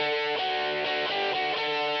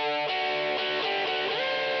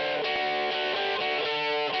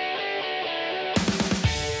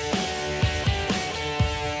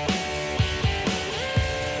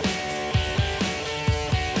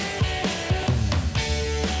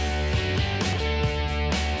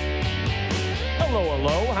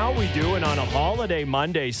Hello. How we doing on a holiday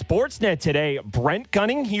Monday? Sportsnet today. Brent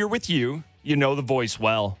Gunning here with you. You know the voice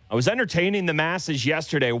well. I was entertaining the masses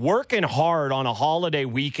yesterday, working hard on a holiday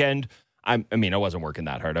weekend. I wasn't working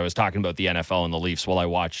that hard. I was talking about the NFL and the Leafs while I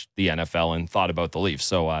watched the NFL and thought about the Leafs.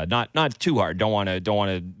 So not too hard. Don't want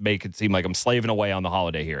to make it seem like I'm slaving away on the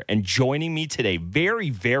holiday here. And joining me today,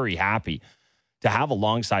 very, very happy to have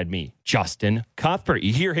alongside me, Justin Cuthbert.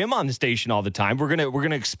 You hear him on the station all the time. We're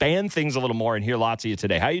gonna expand things a little more and hear lots of you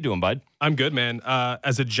today. How you doing, bud? I'm good, man.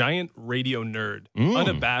 As a giant radio nerd,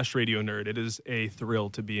 unabashed radio nerd, it is a thrill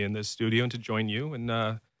to be in this studio and to join you.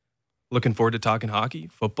 And looking forward to talking hockey,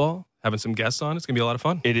 football, having some guests on. It's gonna be a lot of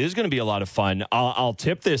fun. It is gonna be a lot of fun. I'll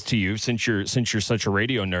tip this to you since you're such a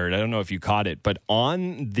radio nerd. I don't know if you caught it, but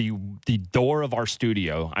on the door of our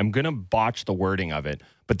studio, I'm gonna botch the wording of it,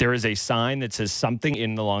 but there is a sign that says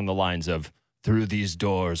something along the lines of, "Through these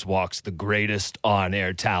doors walks the greatest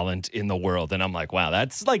on-air talent in the world." And I'm like, wow,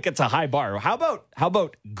 it's a high bar. How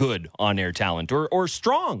about good on-air talent or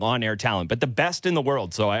strong on-air talent, but the best in the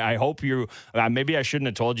world? So I hope you, maybe I shouldn't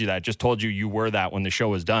have told you that. Just told you were that when the show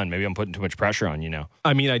was done. Maybe I'm putting too much pressure on you now.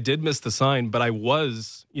 I mean, I did miss the sign, but I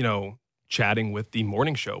was, chatting with the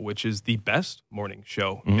morning show, which is the best morning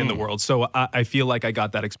show in the world. So I feel like I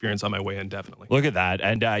got that experience on my way in, definitely. Look at that.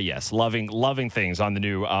 And yes, loving things on the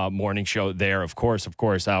new morning show there, of course.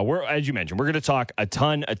 We're, as you mentioned, we're going to talk a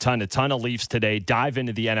ton of Leafs today, dive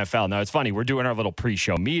into the NFL. Now, it's funny, we're doing our little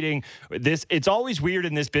pre-show meeting. It's always weird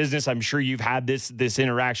in this business. I'm sure you've had this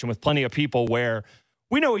interaction with plenty of people where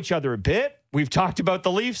we know each other a bit. We've talked about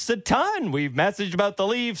the Leafs a ton. We've messaged about the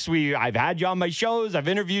Leafs. I've had you on my shows. I've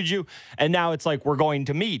interviewed you. And now it's like we're going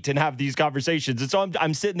to meet and have these conversations. And so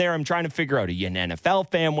I'm sitting there. I'm trying to figure out, are you an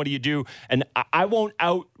NFL fan? What do you do? And I won't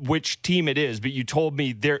out which team it is, but you told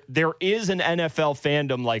me there is an NFL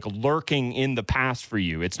fandom like lurking in the past for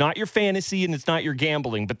you. It's not your fantasy and it's not your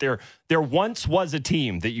gambling, but there once was a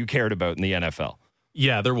team that you cared about in the NFL.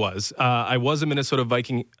 Yeah, there was. I was a Minnesota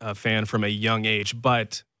Viking fan from a young age,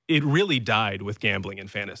 but it really died with gambling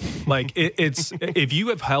and fantasy. Like it's if you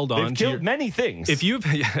have held on to many things. If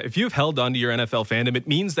you've held on to your NFL fandom, it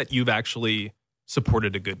means that you've actually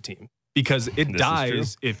supported a good team, because it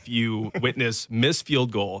dies if you witness missed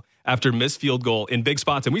field goal after missed field goal in big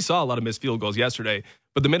spots. And we saw a lot of missed field goals yesterday,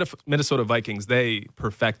 but the Minnesota Vikings, they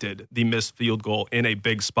perfected the missed field goal in a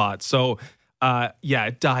big spot. So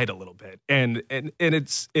it died a little bit, and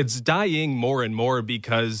it's dying more and more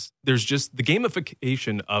because there's just the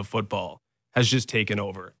gamification of football has just taken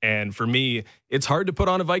over. And for me, it's hard to put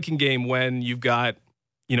on a Viking game when you've got,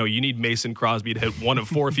 you need Mason Crosby to hit one of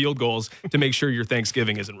 4 field goals to make sure your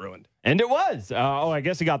Thanksgiving isn't ruined. And it was. I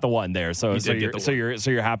guess he got the one there. So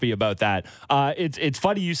you're happy about that. It's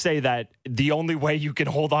funny you say that the only way you can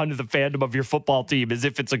hold on to the fandom of your football team is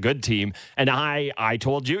if it's a good team. And I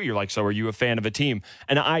told you, you're like, so are you a fan of a team?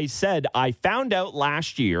 And I said, I found out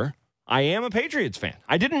last year I am a Patriots fan.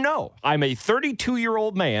 I didn't know. I'm a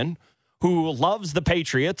 32-year-old man who loves the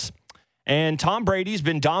Patriots. And Tom Brady's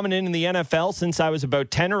been dominant in the NFL since I was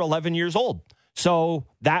about 10 or 11 years old. So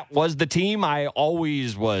that was the team I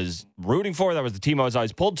always was rooting for. That was the team I was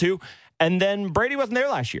always pulled to. And then Brady wasn't there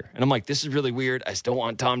last year. And I'm like, this is really weird. I still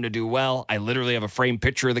want Tom to do well. I literally have a framed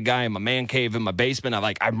picture of the guy in my man cave in my basement.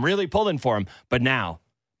 I'm really pulling for him. But now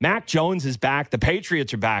Mac Jones is back. The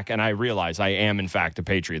Patriots are back. And I realize I am, in fact, a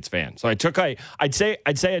Patriots fan. So I'd say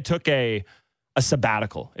I took a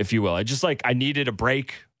sabbatical, if you will. I needed a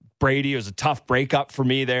break. Brady, it was a tough breakup for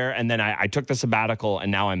me there. And then I took the sabbatical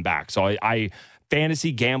and now I'm back. So I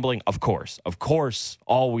fantasy gambling, of course,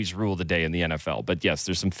 always rule the day in the NFL. But yes,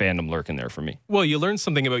 there's some fandom lurking there for me. Well, you learned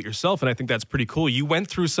something about yourself, and I think that's pretty cool. You went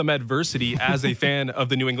through some adversity as a fan of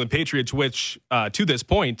the New England Patriots, which to this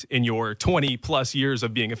point in your 20 plus years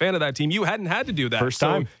of being a fan of that team, you hadn't had to do that. First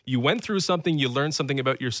time. So you went through something, you learned something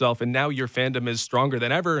about yourself, and now your fandom is stronger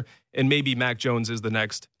than ever. And maybe Mac Jones is the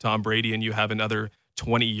next Tom Brady, and you have another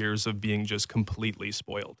 20 years of being just completely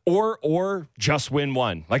spoiled, or just win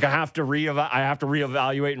one. Like I have to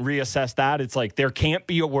reevaluate and reassess that. It's like there can't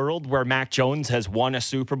be a world where Mac Jones has won a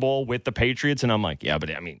Super Bowl with the Patriots, and I'm like, yeah, but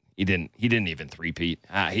I mean, he didn't even three-peat.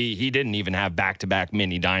 He didn't even have back-to-back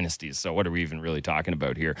mini dynasties. So what are we even really talking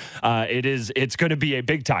about here? It's going to be a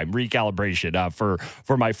big time recalibration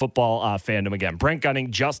for my football fandom again. Brent Gunning,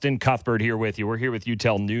 Justin Cuthbert here with you. We're here with you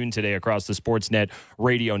till noon today across the Sportsnet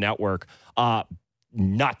radio network.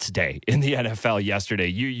 Nuts day in the NFL yesterday.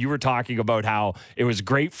 You were talking about how it was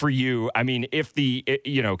great for you. I mean,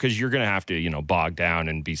 because you're going to have to, bog down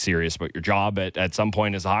and be serious about your job at some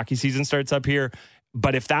point as the hockey season starts up here.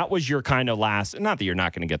 But if that was your kind of last, not that you're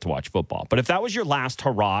not going to get to watch football, but if that was your last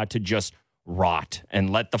hurrah to just rot and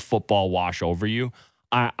let the football wash over you,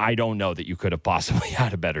 I don't know that you could have possibly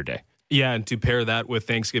had a better day. Yeah, and to pair that with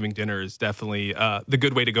Thanksgiving dinner is definitely the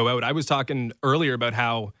good way to go out. I was talking earlier about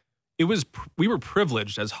how we were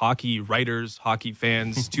privileged as hockey writers, hockey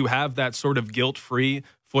fans, to have that sort of guilt-free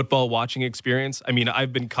football watching experience. I mean,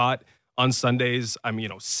 I've been caught on Sundays, I'm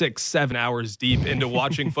 6-7 hours deep into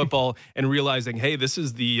watching football and realizing, hey, this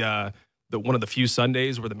is the one of the few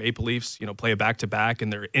Sundays where the Maple Leafs, play a back-to-back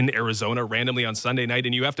and they're in Arizona randomly on Sunday night,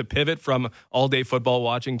 and you have to pivot from all-day football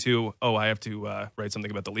watching to, I have to write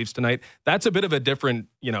something about the Leafs tonight. That's a bit of a different,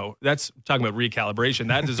 that's talking about recalibration.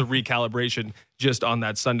 That is a recalibration just on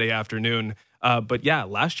that Sunday afternoon. But yeah,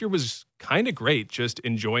 last year was kind of great, just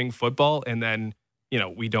enjoying football, and then,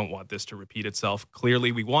 we don't want this to repeat itself.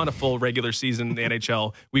 Clearly, we want a full regular season in the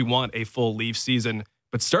NHL. We want a full Leafs season.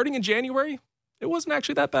 But starting in January, it wasn't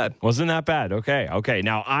actually that bad. Wasn't that bad? Okay.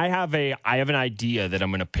 Now, I have an idea that I'm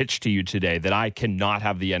going to pitch to you today that I cannot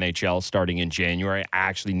have the NHL starting in January. I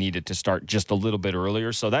actually need it to start just a little bit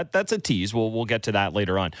earlier. So that's a tease. We'll get to that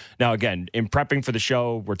later on. Now, again, in prepping for the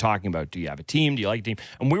show, we're talking about, do you have a team? Do you like a team?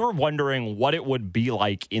 And we were wondering what it would be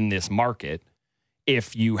like in this market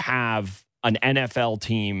if you have an NFL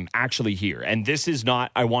team actually here. And this is not,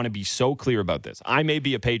 I want to be so clear about this. I may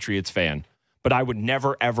be a Patriots fan, but I would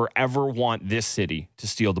never, ever, ever want this city to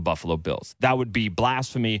steal the Buffalo Bills. That would be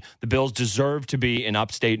blasphemy. The Bills deserve to be in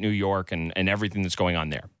upstate New York and everything that's going on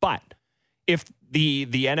there. But if the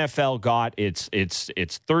NFL got its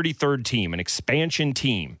 33rd team, an expansion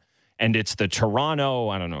team, and it's the Toronto,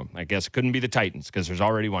 I don't know, I guess it couldn't be the Titans because there's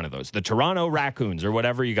already one of those, the Toronto Raccoons or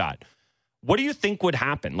whatever you got, what do you think would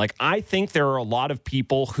happen? Like, I think there are a lot of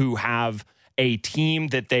people who have a team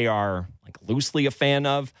that they are like loosely a fan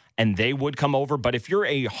of, and they would come over. But if you're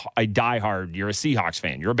a diehard, you're a Seahawks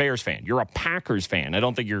fan, you're a Bears fan, you're a Packers fan, I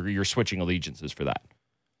don't think you're switching allegiances for that.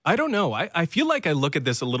 I don't know. I feel like I look at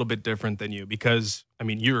this a little bit different than you because,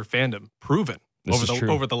 your fandom proven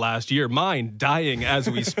over the last year. Mine dying as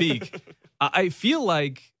we speak. I feel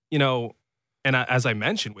like, and as I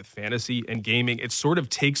mentioned with fantasy and gaming, it sort of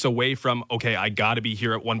takes away from, okay, I got to be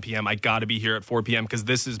here at 1 p.m. I got to be here at 4 p.m. because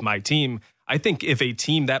this is my team. I think if a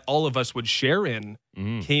team that all of us would share in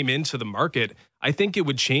came into the market, I think it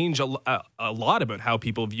would change a lot about how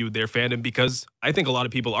people viewed their fandom, because I think a lot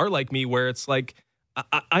of people are like me where it's like,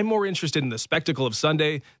 I'm more interested in the spectacle of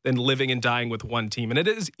Sunday than living and dying with one team. And it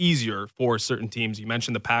is easier for certain teams. You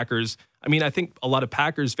mentioned the Packers. I think a lot of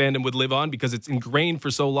Packers fandom would live on because it's ingrained for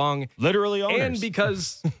so long. Literally owners. And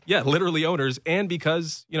because, literally owners. And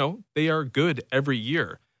because, they are good every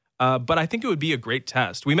year. But I think it would be a great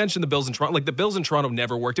test. We mentioned the Bills in Toronto. Like, the Bills in Toronto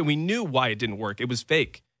never worked, and we knew why it didn't work. It was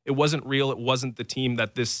fake. It wasn't real. It wasn't the team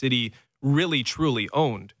that this city really, truly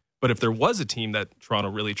owned. But if there was a team that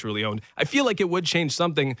Toronto really, truly owned, I feel like it would change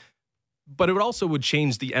something, but it also would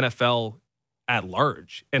change the NFL at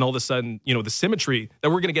large. And all of a sudden, the symmetry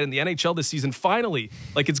that we're going to get in the NHL this season, finally,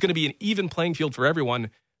 like, it's going to be an even playing field for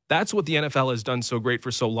everyone. That's what the NFL has done so great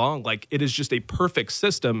for so long. Like, it is just a perfect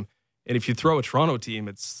system. And if you throw a Toronto team,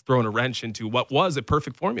 it's throwing a wrench into what was a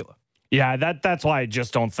perfect formula. Yeah, that's why I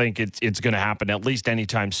just don't think it's going to happen, at least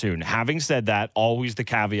anytime soon. Having said that, always the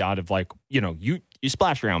caveat of, like, you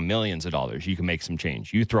splash around millions of dollars, you can make some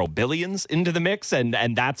change. You throw billions into the mix, and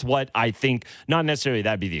that's what I think, not necessarily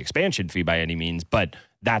that'd be the expansion fee by any means, but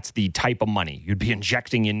that's the type of money you'd be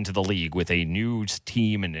injecting into the league with a new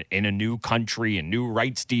team and in a new country and new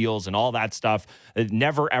rights deals and all that stuff.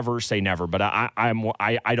 Never, ever say never, but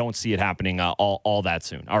I don't see it happening all that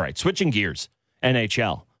soon. All right, switching gears,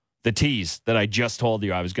 NHL. The tease that I just told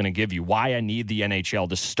you I was going to give you, why I need the NHL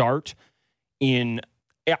to start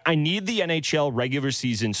I need the NHL regular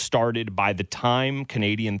season started by the time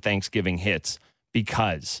Canadian Thanksgiving hits,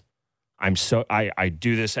 because I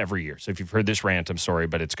do this every year. So if you've heard this rant, I'm sorry,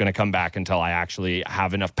 but it's going to come back until I actually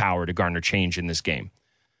have enough power to garner change in this game.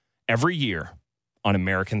 Every year on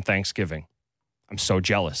American Thanksgiving, I'm so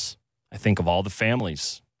jealous. I think of all the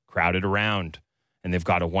families crowded around, and they've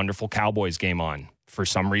got a wonderful Cowboys game on. For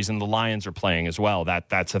some reason, the Lions are playing as well.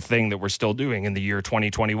 That's a thing that we're still doing in the year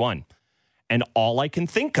 2021. And all I can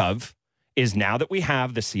think of is, now that we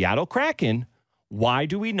have the Seattle Kraken, why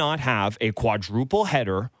do we not have a quadruple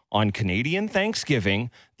header on Canadian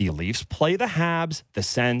Thanksgiving? The Leafs play the Habs, the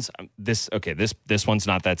Sens. This one's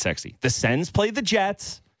not that sexy. The Sens play the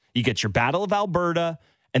Jets. You get your Battle of Alberta,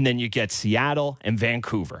 and then you get Seattle and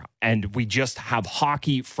Vancouver. And we just have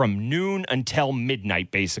hockey from noon until midnight,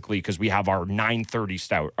 basically, because we have our 9:30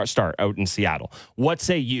 start out in Seattle. What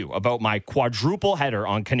say you about my quadruple header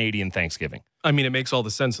on Canadian Thanksgiving? I mean, it makes all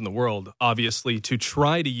the sense in the world, obviously, to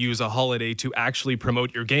try to use a holiday to actually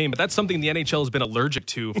promote your game. But that's something the NHL has been allergic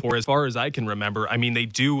to for as far as I can remember. I mean, they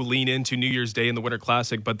do lean into New Year's Day in the Winter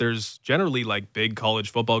Classic, but there's generally like big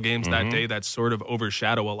college football games that day that sort of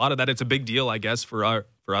overshadow a lot of that. It's a big deal, I guess, for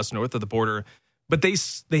us north of the border. But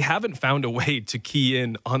they haven't found a way to key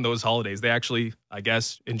in on those holidays. They actually, I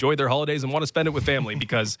guess, enjoy their holidays and want to spend it with family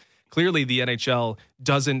because clearly the NHL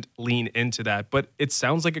doesn't lean into that. But it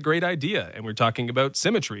sounds like a great idea. And we're talking about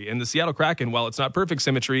symmetry. And the Seattle Kraken, while it's not perfect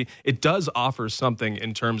symmetry, it does offer something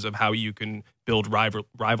in terms of how you can build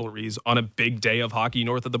rivalries on a big day of hockey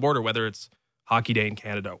north of the border, whether it's Hockey Day in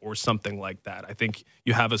Canada or something like that. I think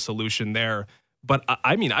you have a solution there. But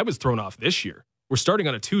I mean, I was thrown off this year. We're starting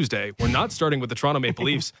on a Tuesday. We're not starting with the Toronto Maple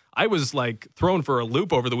Leafs. I was like thrown for a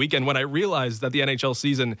loop over the weekend when I realized that the NHL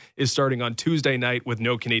season is starting on Tuesday night with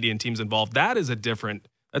no Canadian teams involved. That's a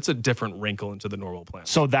different wrinkle into the normal plan.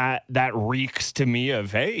 So that reeks to me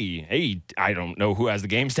of, hey, I don't know who has the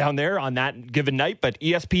games down there on that given night, but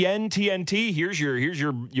ESPN, TNT, here's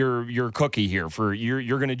your cookie here for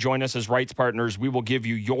you're going to join us as rights partners. We will give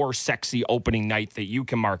you your sexy opening night that you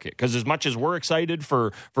can market. Because as much as we're excited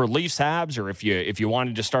for Leafs Habs, or if you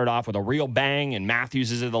wanted to start off with a real bang and Matthews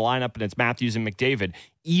is in the lineup and it's Matthews and McDavid,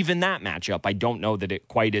 even that matchup, I don't know that it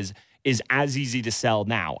quite is as easy to sell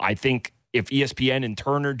now. I think if ESPN and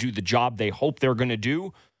Turner do the job they hope they're going to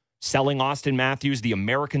do, selling Austin Matthews, the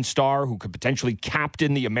American star who could potentially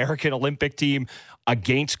captain the American Olympic team,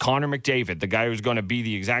 against Connor McDavid, the guy who's going to be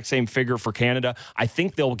the exact same figure for Canada. I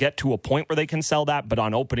think they'll get to a point where they can sell that, but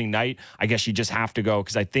on opening night, I guess you just have to go,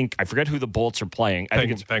 because I forget who the Bolts are playing. I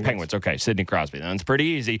think it's Penguins. Okay, Sidney Crosby. That's pretty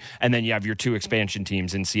easy. And then you have your two expansion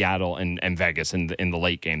teams in Seattle and Vegas in the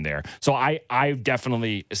late game there. So I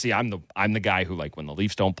definitely see. I'm the guy who, like, when the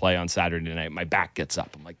Leafs don't play on Saturday night, my back gets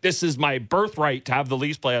up. I'm like, this is my birthright to have the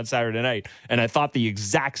Leafs play on Saturday night. And I thought the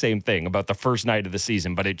exact same thing about the first night of the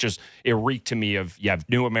season, but it reeked to me of, you have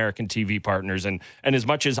new American TV partners. And as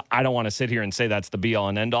much as I don't want to sit here and say that's the be all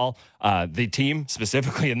and end all, the team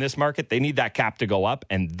specifically in this market, they need that cap to go up,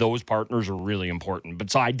 and those partners are really important.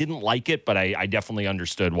 But so I didn't like it, but I definitely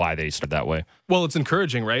understood why they started that way. Well, it's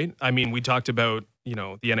encouraging, right? I mean, we talked about, the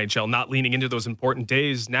NHL not leaning into those important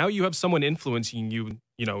days. Now you have someone influencing you,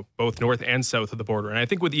 both north and south of the border. And I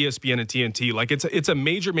think with ESPN and TNT, like, it's a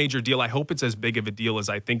major, major deal. I hope it's as big of a deal as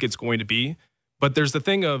I think it's going to be. But there's the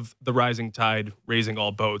thing of the rising tide raising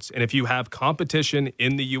all boats. And if you have competition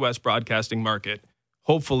in the U.S. broadcasting market,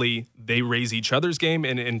 hopefully they raise each other's game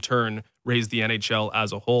and in turn raise the NHL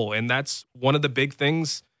as a whole. And that's one of the big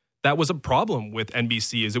things that was a problem with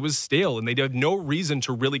NBC, is it was stale and they had no reason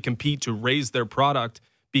to really compete to raise their product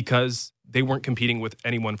because they weren't competing with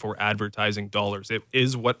anyone for advertising dollars. It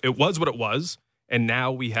was what it was. And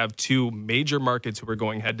now we have two major markets who are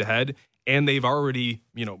going head to head. And they've already,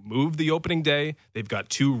 moved the opening day. They've got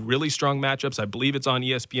two really strong matchups. I believe it's on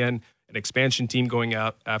ESPN, an expansion team going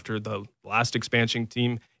out after the last expansion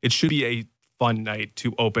team. It should be a fun night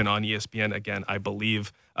to open on ESPN again, I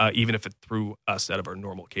believe, even if it threw us out of our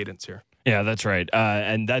normal cadence here. Yeah, that's right.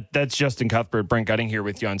 And that's Justin Cuthbert, Brent Gutting here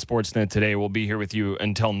with you on Sportsnet today. We'll be here with you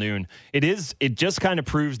until noon. It just kind of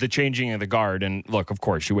proves the changing of the guard. And look, of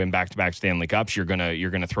course, you win back-to-back Stanley Cups, you're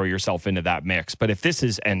gonna throw yourself into that mix. But if this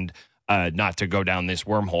is not to go down this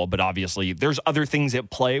wormhole, but obviously there's other things at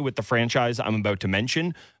play with the franchise I'm about to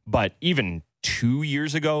mention. But even 2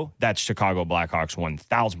 years ago, that Chicago Blackhawks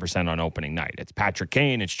 1,000% on opening night. It's Patrick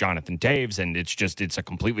Kane, it's Jonathan Toews, and it's a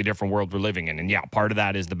completely different world we're living in. And yeah, part of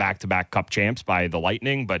that is the back-to-back Cup champs by the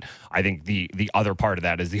Lightning, but I think the other part of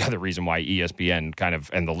that is the other reason why ESPN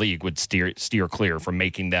and the league would steer clear from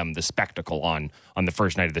making them the spectacle on the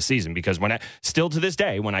first night of the season. Because still to this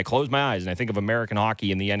day, when I close my eyes and I think of American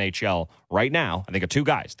hockey in the NHL right now, I think of two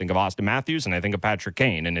guys. I think of Austin Matthews and I think of Patrick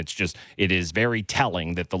Kane, and it is very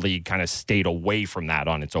telling that the league kind of stayed away from that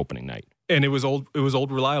on its opening night. And it was old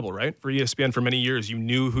reliable, right? For ESPN for many years, you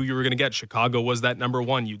knew who you were going to get. Chicago was that number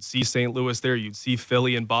one. You'd see St. Louis there. You'd see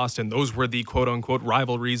Philly and Boston. Those were the quote-unquote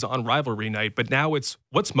rivalries on rivalry night. But now it's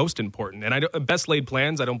what's most important. And best laid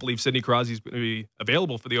plans, I don't believe Sidney Crosby's going to be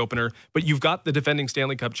available for the opener. But you've got the defending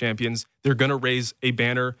Stanley Cup champions. They're going to raise a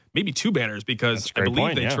banner, maybe two banners, because I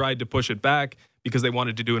believe they tried to push it back because they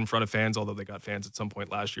wanted to do it in front of fans, although they got fans at some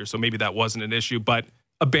point last year. So maybe that wasn't an issue. But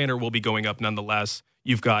a banner will be going up nonetheless.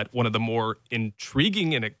 You've got one of the more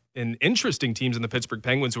intriguing and interesting teams in the Pittsburgh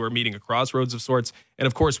Penguins who are meeting a crossroads of sorts. And,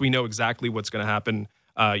 of course, we know exactly what's going to happen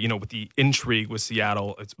with the intrigue with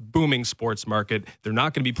Seattle. It's a booming sports market. They're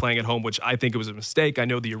not going to be playing at home, which I think it was a mistake. I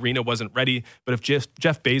know the arena wasn't ready, but if Jeff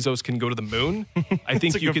Bezos can go to the moon, I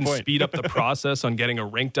think you can speed up the process on getting a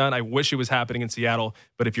rink done. I wish it was happening in Seattle,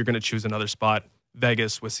 but if you're going to choose another spot,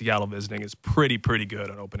 Vegas with Seattle visiting is pretty good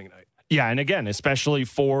on opening night. Yeah, and again, especially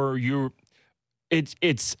for you,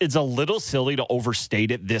 it's a little silly to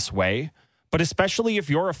overstate it this way. But especially if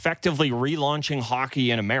you're effectively relaunching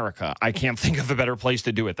hockey in America, I can't think of a better place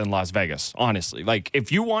to do it than Las Vegas, honestly. Like,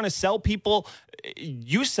 if you want to sell people,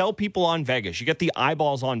 you sell people on Vegas. You get the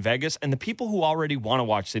eyeballs on Vegas, and the people who already want to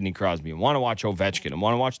watch Sidney Crosby and want to watch Ovechkin and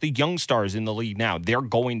want to watch the young stars in the league now, they're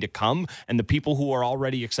going to come. And the people who are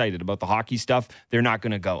already excited about the hockey stuff, they're not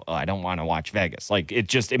going to go, I don't want to watch Vegas. Like,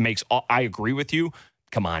 it makes, I agree with you.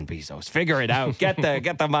 Come on, Bezos, figure it out. Get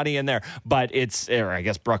the money in there. But or I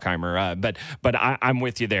guess Bruckheimer. But I'm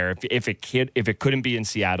with you there. If it couldn't be in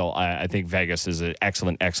Seattle, I think Vegas is an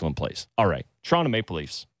excellent place. All right, Toronto Maple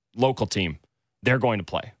Leafs, local team. They're going to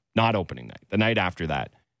play, not opening night. The night after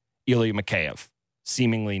that, Ilya Mikeyev,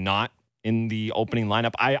 seemingly not in the opening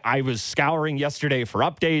lineup. I was scouring yesterday for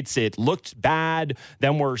updates. It looked bad.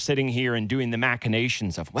 Then we're sitting here and doing the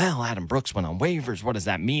machinations of, well, Adam Brooks went on waivers. What does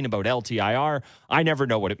that mean about LTIR? I never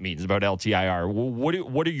know what it means about LTIR.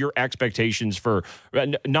 What are your expectations for,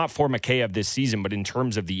 not for Mikeyev this season, but in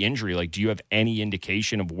terms of the injury? Like, do you have any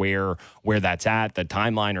indication of where that's at, the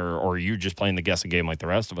timeline, or are you just playing the guessing game like the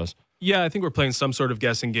rest of us? Yeah, I think we're playing some sort of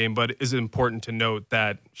guessing game, but is it important to note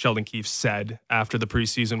that Sheldon Keefe said after the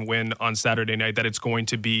preseason win on Saturday night that it's going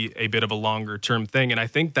to be a bit of a longer-term thing, and I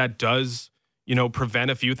think that does, prevent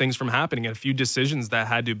a few things from happening, and a few decisions that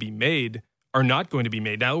had to be made are not going to be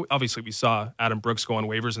made. Now, obviously, we saw Adam Brooks go on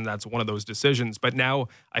waivers, and that's one of those decisions, but now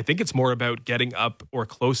I think it's more about getting up or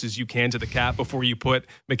close as you can to the cap before you put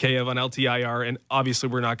Mikeyev on LTIR, and obviously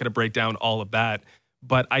we're not going to break down all of that.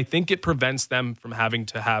 But I think it prevents them from having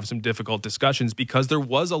to have some difficult discussions because there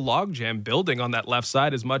was a logjam building on that left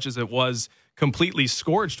side as much as it was completely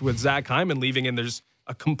scorched with Zach Hyman leaving, and there's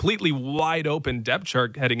a completely wide open depth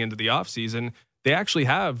chart heading into the offseason. They actually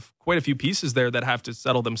have quite a few pieces there that have to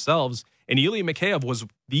settle themselves. And Ilya Mikeyev was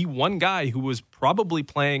the one guy who was probably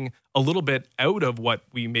playing a little bit out of what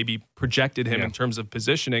we maybe projected him in terms of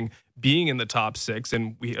positioning, being in the top six.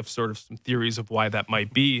 And we have sort of some theories of why that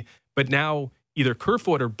might be. But now either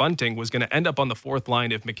Kerfoot or Bunting was going to end up on the fourth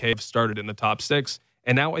line if Mikeyev started in the top six.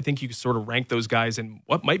 And now I think you can sort of rank those guys in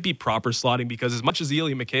what might be proper slotting, because as much as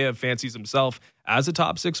Ilya Mikeyev fancies himself as a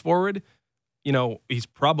top six forward, he's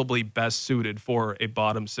probably best suited for a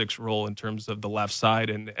bottom six role in terms of the left side.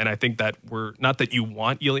 And I think that not that you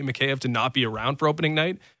want Ilya Mikeyev to not be around for opening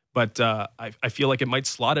night, but I feel like it might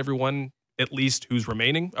slot everyone, at least who's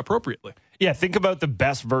remaining, appropriately. Yeah, think about the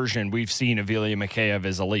best version we've seen of Ilya Mikeyev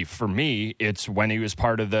as a Leaf. For me, it's when he was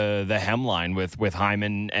part of the hemline with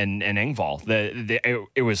Hyman and Engvall.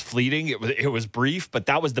 It was fleeting, it was brief, but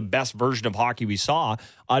that was the best version of hockey we saw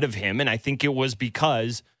out of him. And I think it was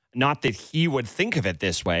because, not that he would think of it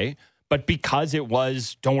this way, but because it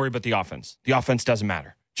was, don't worry about the offense. The offense doesn't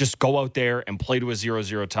matter. Just go out there and play to a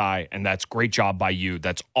 0-0 tie, and that's great job by you.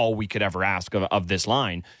 That's all we could ever ask of this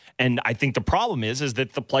line. And I think the problem is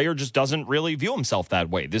that the player just doesn't really view himself that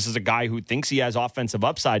way. This is a guy who thinks he has offensive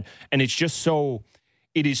upside, and it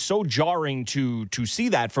is so jarring to see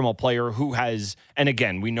that from a player who has, and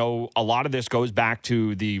again, we know a lot of this goes back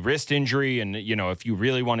to the wrist injury, and if you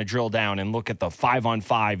really want to drill down and look at the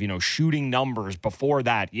 5-on-5, shooting numbers before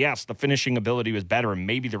that, yes, the finishing ability was better, and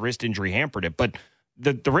maybe the wrist injury hampered it, but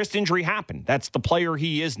the wrist injury happened. That's the player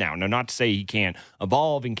he is now. Now, not to say he can't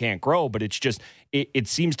evolve and can't grow, but it's just, it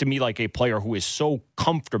seems to me like a player who is so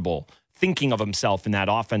comfortable thinking of himself in that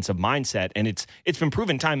offensive mindset. And it's been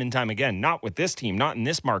proven time and time again, not with this team, not in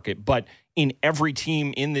this market, but in every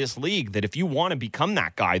team in this league, that if you want to become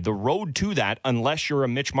that guy, the road to that, unless you're a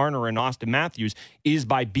Mitch Marner or an Austin Matthews, is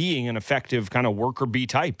by being an effective kind of worker bee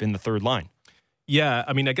type in the third line. Yeah,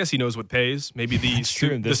 I mean, I guess he knows what pays. Maybe the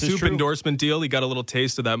soup endorsement deal. He got a little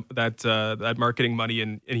taste of that marketing money,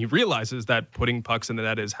 and he realizes that putting pucks in the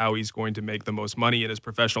net is how he's going to make the most money in his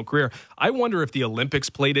professional career. I wonder if the Olympics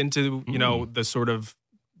played into the sort of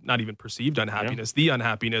not even perceived unhappiness, the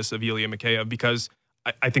unhappiness of Ilya Mikeyev, because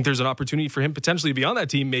I think there's an opportunity for him potentially to be on that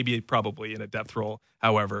team, maybe probably in a depth role.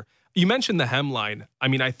 However, you mentioned the hemline. I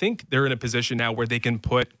mean, I think they're in a position now where they can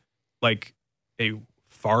put like a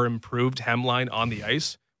far improved hemline on the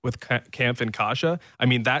ice with Kampf and Kase. I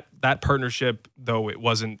mean, that partnership, though it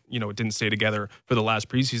wasn't, it didn't stay together for the last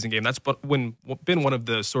preseason game, that's been one of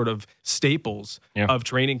the sort of staples of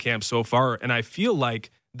training camp so far. And I feel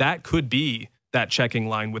like that could be that checking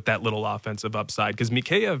line with that little offensive upside. Because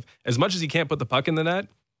Mikeyev, as much as he can't put the puck in the net,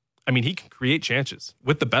 I mean, he can create chances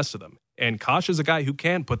with the best of them. And Kase is a guy who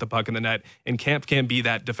can put the puck in the net, and Kampf can be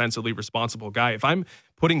that defensively responsible guy. If I'm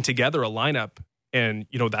putting together a lineup and,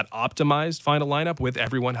 that optimized final lineup with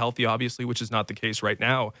everyone healthy, obviously, which is not the case right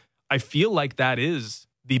now, I feel like that is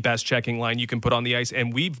the best checking line you can put on the ice.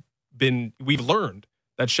 And we've learned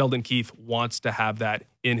that Sheldon Keefe wants to have that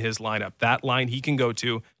in his lineup. That line he can go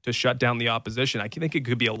to shut down the opposition. I think it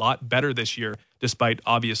could be a lot better this year, despite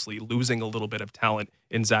obviously losing a little bit of talent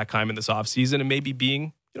in Zach Hyman this offseason and maybe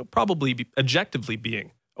being, objectively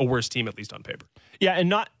being a worse team, at least on paper. Yeah,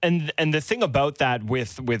 and the thing about that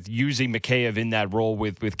with using Mikeyev in that role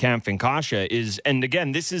with Kampf and Kase is, and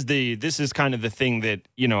again, this is kind of the thing that,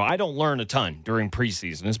 I don't learn a ton during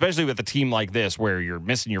preseason, especially with a team like this where you're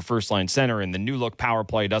missing your first line center and the new look power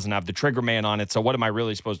play doesn't have the trigger man on it. So what am I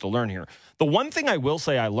really supposed to learn here? The one thing I will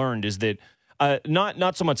say I learned is that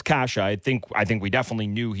not so much Kase. I think we definitely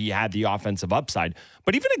knew he had the offensive upside.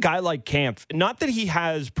 But even a guy like Kampf, not that he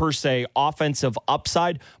has per se offensive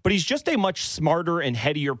upside, but he's just a much smarter and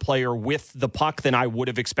headier player with the puck than I would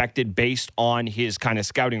have expected based on his kind of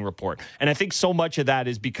scouting report. And I think so much of that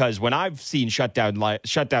is because when I've seen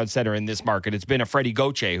shutdown center in this market, it's been a Freddie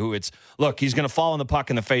Gauthier who he's going to fall on the puck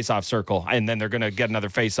in the faceoff circle, and then they're going to get another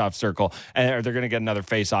faceoff circle, or they're going to get another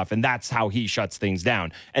faceoff, and that's how he shuts things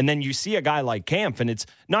down. And then you see a guy like Kampf, and it's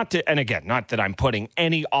not that I'm putting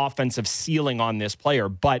any offensive ceiling on this player,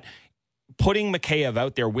 but putting Mikeyev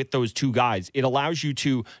out there with those two guys, it allows you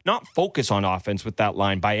to not focus on offense with that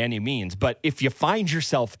line by any means. But if you find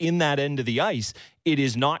yourself in that end of the ice, it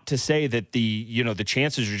is not to say that the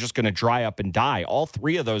chances are just going to dry up and die. All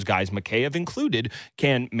three of those guys, Mikeyev included,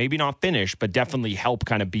 can maybe not finish, but definitely help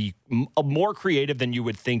kind of be more creative than you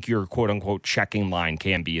would think your quote unquote checking line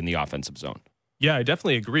can be in the offensive zone. Yeah, I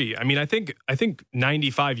definitely agree. I mean, I think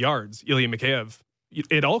 95 yards, Ilya Mikeyev,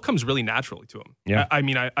 it all comes really naturally to him. Yeah.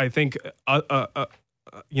 I think,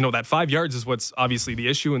 that 5 yards is what's obviously the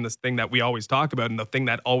issue and this thing that we always talk about and the thing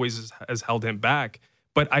that always has held him back.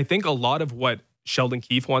 But I think a lot of what Sheldon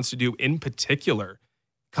Keefe wants to do in particular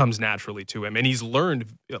comes naturally to him. And he's learned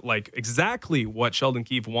exactly what Sheldon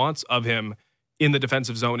Keefe wants of him in the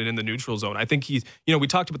defensive zone and in the neutral zone. I think he's, we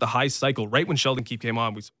talked about the high cycle right when Sheldon Keefe came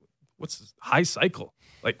on. What's this high cycle?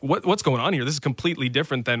 What's going on here? This is completely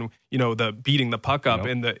different than, the beating the puck up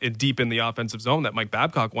deep in the offensive zone that Mike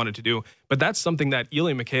Babcock wanted to do. But that's something that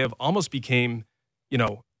Ilya Mikeyev almost became,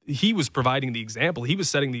 he was providing the example. He was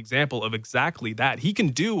setting the example of exactly that. He can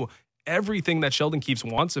do everything that Sheldon Keefe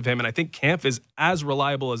wants of him. And I think Kampf is as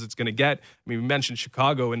reliable as it's going to get. I mean, we mentioned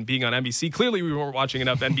Chicago and being on NBC. Clearly, we weren't watching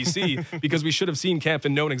enough NBC because we should have seen Kampf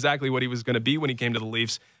and known exactly what he was going to be when he came to the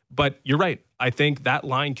Leafs. But you're right. I think that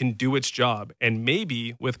line can do its job. And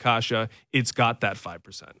maybe with Kase, it's got that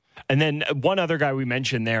 5%. And then one other guy we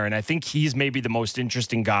mentioned there, and I think he's maybe the most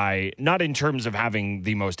interesting guy, not in terms of having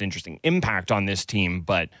the most interesting impact on this team,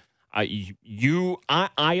 but I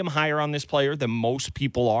am higher on this player than most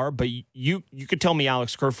people are, but you could tell me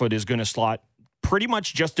Alex Kerfoot is going to slot pretty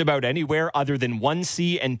much just about anywhere other than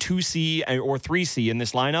 1C and 2C or 3C in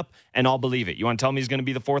this lineup, and I'll believe it. You want to tell me he's going to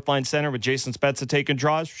be the fourth line center with Jason Spezza taking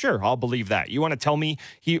draws? Sure, I'll believe that. You want to tell me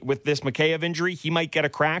with this Mikeyev injury, he might get a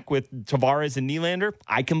crack with Tavares and Nylander?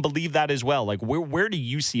 I can believe that as well. Where do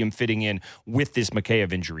you see him fitting in with this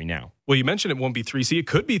Mikeyev injury now? Well, you mentioned it won't be 3C. It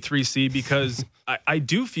could be 3C because I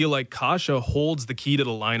do feel like Kase holds the key to the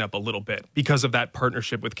lineup a little bit because of that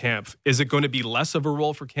partnership with Kampf. Is it going to be less of a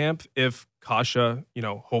role for Kampf if Kase,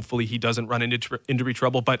 hopefully he doesn't run into injury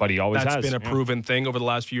trouble, but he always that's has been a proven thing over the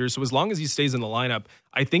last few years. So as long as he stays in the lineup,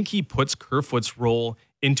 I think he puts Kerfoot's role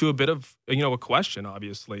into a bit of, a question,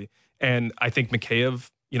 obviously. And I think Mikeyev,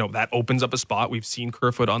 that opens up a spot. We've seen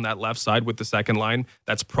Kerfoot on that left side with the second line.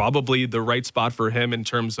 That's probably the right spot for him in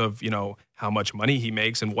terms of, how much money he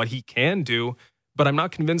makes and what he can do. But I'm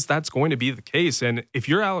not convinced that's going to be the case. And if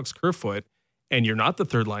you're Alex Kerfoot and you're not the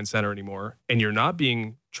third line center anymore, and you're not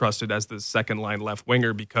being trusted as the second line left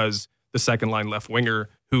winger because the second line left winger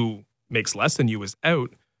who makes less than you is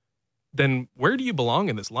out, then where do you belong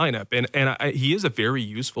in this lineup? And he is a very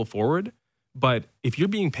useful forward. But if you're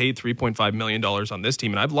being paid $3.5 million on this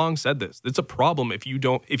team, and I've long said this, it's a problem if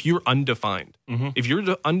you're undefined. Mm-hmm. If you're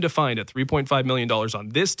undefined at $3.5 million on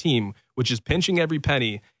this team, which is pinching every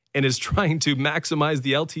penny and is trying to maximize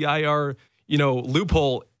the LTIR,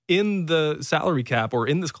 loophole in the salary cap or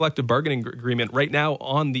in this collective bargaining agreement right now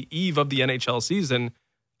on the eve of the NHL season,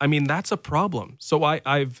 I mean, that's a problem. So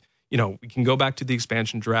we can go back to the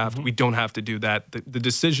expansion draft. Mm-hmm. We don't have to do that. The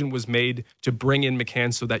decision was made to bring in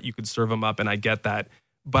McCann so that you could serve him up, and I get that.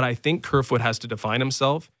 But I think Kerfoot has to define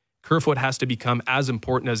himself, Kerfoot has to become as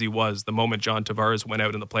important as he was the moment John Tavares went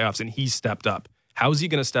out in the playoffs and he stepped up. How is he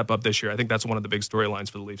going to step up this year? I think that's one of the big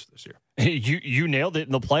storylines for the Leafs this year. You nailed it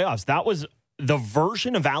in the playoffs. That was the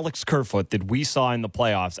version of Alex Kerfoot that we saw in the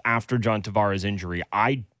playoffs after John Tavares' injury.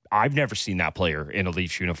 I've never seen that player in a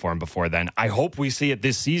Leafs uniform before then. I hope we see it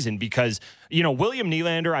this season because, William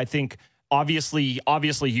Nylander, I think, obviously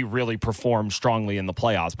he really performed strongly in the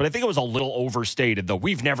playoffs, but I think it was a little overstated, though.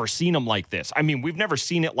 We've never seen him like this. I mean, we've never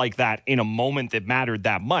seen it like that in a moment that mattered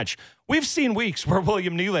that much. We've seen weeks where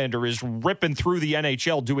William Nylander is ripping through the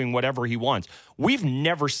NHL doing whatever he wants. We've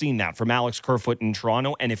never seen that from Alex Kerfoot in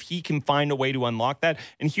Toronto, and if he can find a way to unlock that,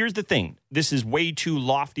 and here's the thing, this is way too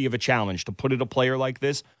lofty of a challenge to put it a player like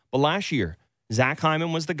this, but last year, Zach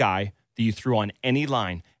Hyman was the guy that you threw on any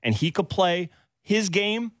line, and he could play his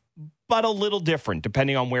game, but a little different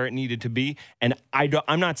depending on where it needed to be. And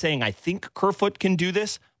I'm not saying I think Kerfoot can do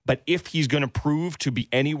this, but if he's going to prove to be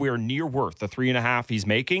anywhere near worth the 3.5 he's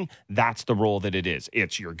making, that's the role that it is.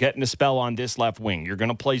 It's you're getting a spell on this left wing. You're going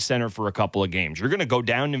to play center for a couple of games. You're going to go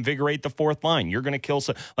down and invigorate the fourth line. You're going to kill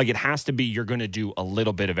some. Like it has to be. You're going to do a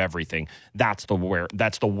little bit of everything. That's the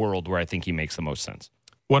world where I think he makes the most sense.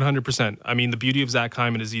 100%. I mean, the beauty of Zach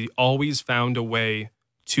Hyman is he always found a way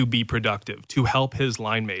to be productive, to help his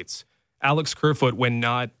line mates. Alex Kerfoot, when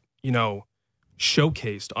not,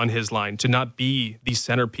 showcased on his line, to not be the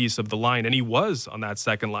centerpiece of the line, and he was on that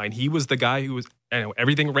second line. He was the guy who was,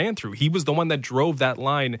 everything ran through. He was the one that drove that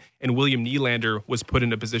line, and William Nylander was put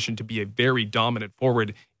in a position to be a very dominant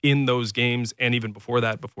forward in those games, and even before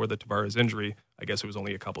that, before the Tavares injury. I guess it was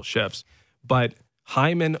only a couple shifts. But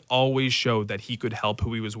Hyman always showed that he could help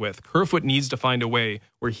who he was with. Kerfoot needs to find a way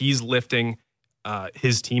where he's lifting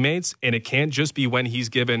his teammates, and it can't just be when he's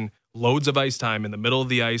given loads of ice time in the middle of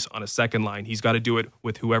the ice on a second line. He's got to do it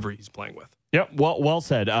with whoever he's playing with. Yep, well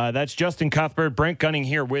said. That's Justin Cuthbert, Brent Gunning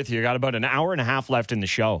here with you. Got about an hour and a half left in the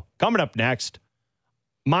show. Coming up next,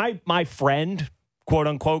 my friend, quote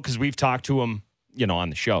unquote, because we've talked to him, on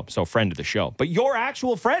the show, so friend of the show. But your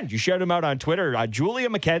actual friend, you shared him out on Twitter,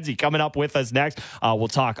 Julian McKenzie, coming up with us next. We'll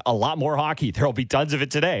talk a lot more hockey. There will be tons of it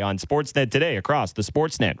today on Sportsnet today across the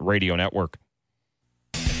Sportsnet radio network.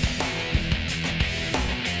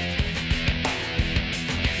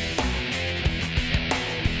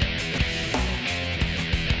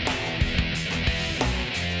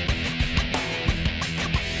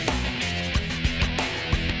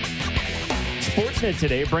 Sportsnet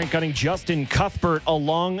today, Brent Gunning, Justin Cuthbert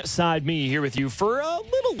alongside me here with you for a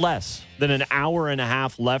little less than an hour and a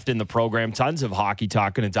half left in the program. Tons of hockey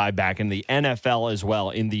talk going to dive back in the NFL as well.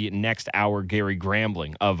 In the next hour, Gary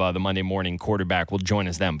Gramling of the Monday Morning Quarterback will join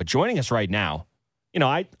us then. But joining us right now,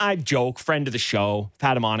 I joke, friend of the show, I've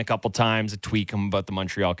had him on a couple times, I tweak him about the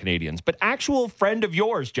Montreal Canadiens. But actual friend of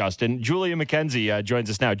yours, Justin, Julian McKenzie joins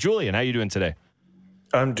us now. Julian, how you doing today?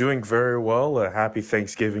 I'm doing very well. Happy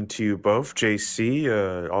Thanksgiving to you both,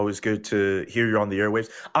 JC. Always good to hear you on the airwaves.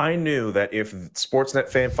 I knew that if Sportsnet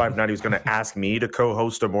Fan 590 was going to ask me to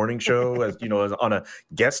co-host a morning show, as on a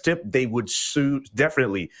guest tip, they would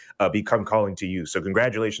definitely become calling to you. So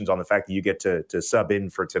congratulations on the fact that you get to sub in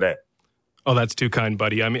for today. Oh, that's too kind,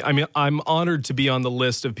 buddy. I mean, I'm honored to be on the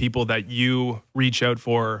list of people that you reach out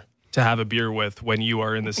for to have a beer with when you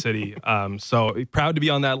are in the city. So proud to be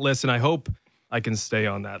on that list, and I hope I can stay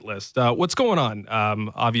on that list. What's going on?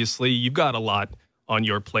 Obviously, you've got a lot on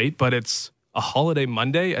your plate, but it's a holiday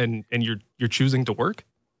Monday, and you're choosing to work?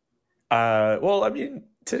 Well, I mean,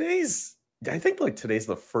 today's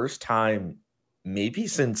the first time maybe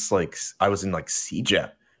since I was in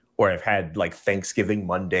CJEP where I've had Thanksgiving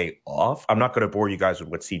Monday off. I'm not going to bore you guys with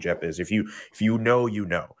what CJEP is. If you know, you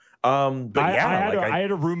know. But I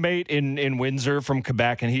had a roommate in Windsor from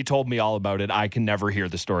Quebec, and he told me all about it. I can never hear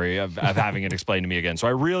the story of having it explained to me again. So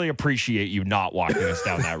I really appreciate you not walking us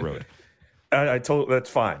down that road. That's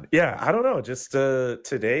fine. Yeah, I don't know. Just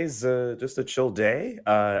today's just a chill day.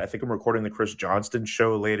 I think I'm recording the Chris Johnston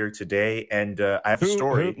show later today, and I have a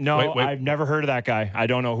story. Wait. I've never heard of that guy. I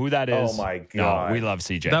don't know who that is. Oh my god, no, we love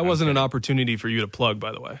CJ. That wasn't an opportunity for you to plug,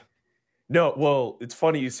 by the way. No, well, it's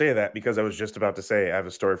funny you say that because I was just about to say I have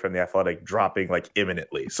a story from The Athletic dropping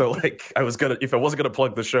imminently. So if I wasn't gonna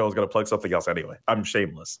plug the show, I was gonna plug something else anyway. I'm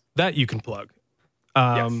shameless. That you can plug.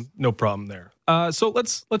 Yes. No problem there. So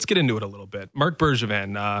let's get into it a little bit. Marc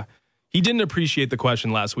Bergevin, he didn't appreciate the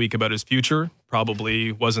question last week about his future.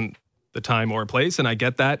 Probably wasn't the time or place, and I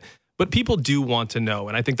get that. But people do want to know,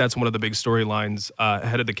 and I think that's one of the big storylines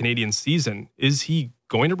ahead of the Canadiens season. Is he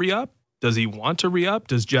going to re-up? Does he want to re-up?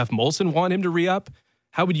 Does Jeff Molson want him to re-up?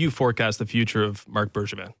 How would you forecast the future of Marc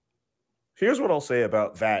Bergevin? Here's what I'll say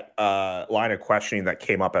about that line of questioning that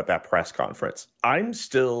came up at that press conference. I'm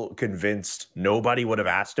still convinced nobody would have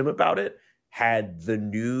asked him about it had the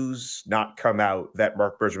news not come out that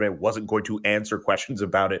Marc Bergevin wasn't going to answer questions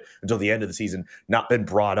about it until the end of the season, not been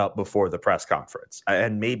brought up before the press conference.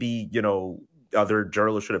 And maybe, other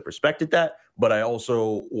journalists should have respected that. But I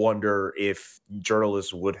also wonder if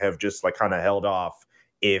journalists would have just kind of held off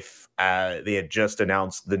if they had just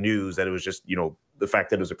announced the news that it was just, the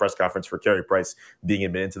fact that it was a press conference for Carey Price being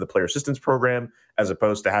admitted into the player assistance program, as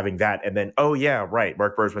opposed to having that. And then, oh yeah, right,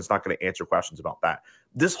 Marc Bergevin's not going to answer questions about that.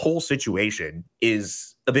 This whole situation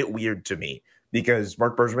is a bit weird to me because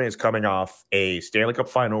Marc Bergevin is coming off a Stanley Cup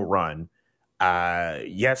final run.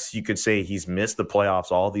 Yes, you could say he's missed the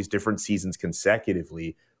playoffs all these different seasons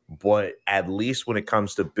consecutively, but at least when it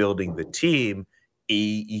comes to building the team,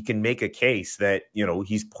 he can make a case that,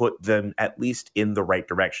 he's put them at least in the right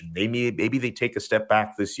direction. Maybe they take a step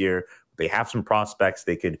back this year. They have some prospects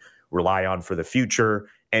they could rely on for the future.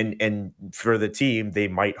 And for the team, they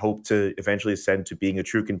might hope to eventually ascend to being a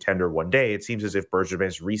true contender one day. It seems as if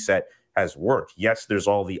Bergevin's reset has worked. Yes, there's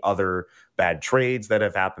all the other bad trades that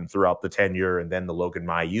have happened throughout the tenure, and then the Logan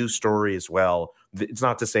Mailloux story as well. It's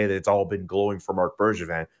not to say that it's all been glowing for Marc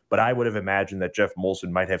Bergevin, but I would have imagined that Jeff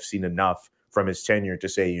Molson might have seen enough from his tenure to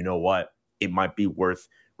say, you know what, it might be worth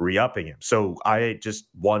re-upping him. So I just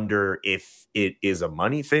wonder if it is a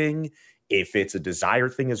money thing, if it's a desire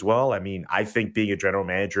thing as well. I mean, I think being a general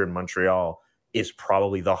manager in Montreal is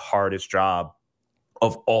probably the hardest job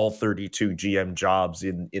of all 32 GM jobs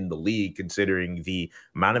in the league, considering the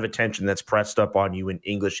amount of attention that's pressed up on you in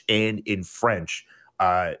English and in French.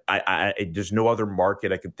 There's no other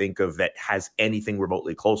market I could think of that has anything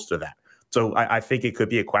remotely close to that. So I think it could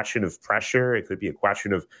be a question of pressure. It could be a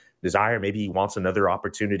question of desire. Maybe he wants another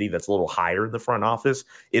opportunity that's a little higher in the front office.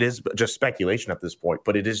 It is just speculation at this point,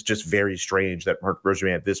 but it is just very strange that Marc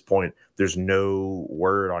Bergevin at this point, there's no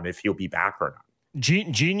word on if he'll be back or not.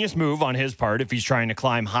 Genius move on his part if he's trying to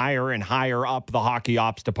climb higher and higher up the hockey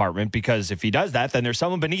ops department, because if he does that, then there's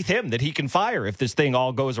someone beneath him that he can fire if this thing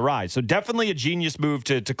all goes awry. So definitely a genius move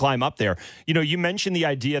to climb up there. You mentioned the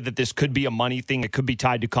idea that this could be a money thing. It could be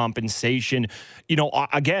tied to compensation.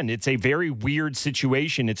 Again, it's a very weird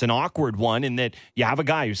situation. It's an awkward one in that you have a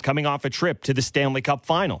guy who's coming off a trip to the Stanley Cup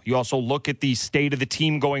final. You also look at the state of the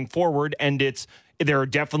team going forward, and there are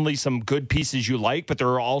definitely some good pieces you like, but there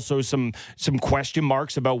are also some question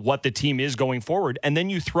marks about what the team is going forward. And then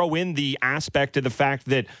you throw in the aspect of the fact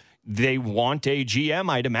that they want a GM,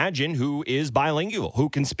 I'd imagine, who is bilingual, who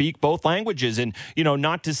can speak both languages. And,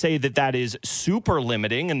 not to say that is super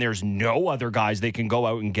limiting and there's no other guys they can go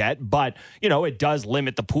out and get, but, it does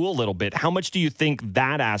limit the pool a little bit. How much do you think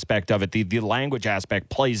that aspect of it, the language aspect,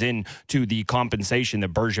 plays into the compensation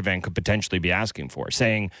that Bergevin could potentially be asking for?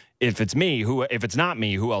 Saying, if it's not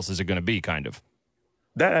me, who else is it going to be, kind of?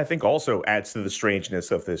 That, I think, also adds to the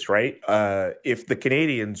strangeness of this, right? If the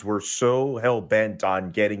Canadiens were so hell-bent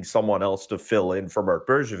on getting someone else to fill in for Marc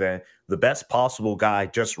Bergevin, the best possible guy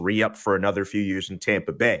just re-up for another few years in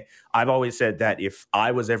Tampa Bay. I've always said that if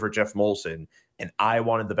I was ever Jeff Molson and I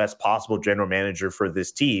wanted the best possible general manager for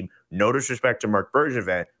this team, no disrespect to Marc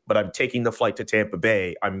Bergevin, but I'm taking the flight to Tampa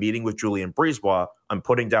Bay. I'm meeting with Julian Brisebois. I'm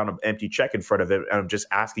putting down an empty check in front of him, and I'm just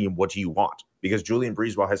asking him, what do you want? Because Julian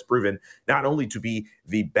Brisebois has proven not only to be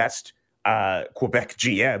the best Quebec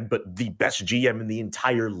GM, but the best GM in the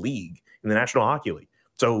entire league, in the National Hockey League.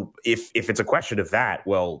 So if it's a question of that,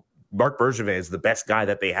 well, Marc Bergevin is the best guy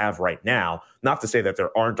that they have right now. Not to say that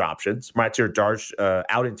there aren't options. Mathieu Darche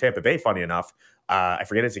out in Tampa Bay, funny enough, I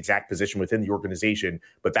forget his exact position within the organization,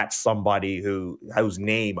 but that's somebody whose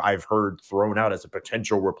name I've heard thrown out as a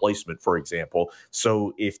potential replacement, for example.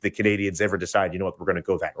 So if the Canadiens ever decide, we're going to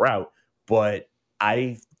go that route, but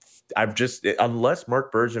I'm just, unless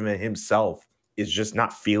Marc Bergevin himself is just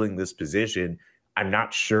not feeling this position, I'm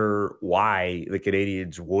not sure why the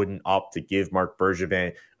Canadiens wouldn't opt to give Marc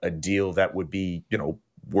Bergevin a deal that would be,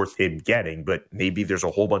 worth him getting. But maybe there's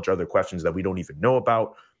a whole bunch of other questions that we don't even know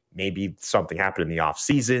about. Maybe something happened in the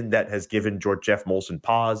offseason that has given Jeff Molson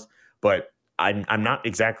pause, but I'm not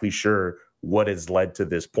exactly sure what has led to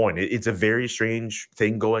this point. It's a very strange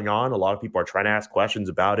thing going on. A lot of people are trying to ask questions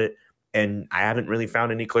about it, and I haven't really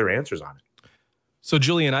found any clear answers on it. So,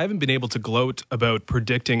 Julian, I haven't been able to gloat about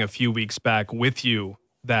predicting a few weeks back with you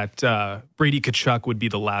that Brady Tkachuk would be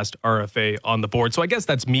the last RFA on the board. So I guess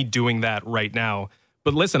that's me doing that right now.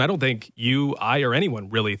 But listen, I don't think you, I, or anyone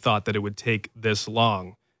really thought that it would take this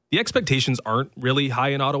long. The expectations aren't really high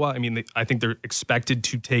in Ottawa. I mean, I think they're expected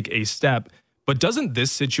to take a step. But doesn't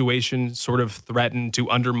this situation sort of threaten to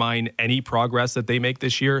undermine any progress that they make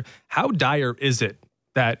this year? How dire is it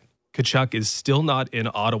that Tkachuk is still not in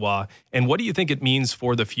Ottawa? And what do you think it means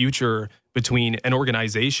for the future between an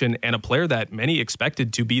organization and a player that many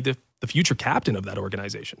expected to be the future captain of that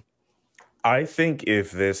organization? I think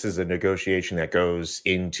if this is a negotiation that goes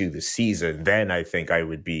into the season, then I think I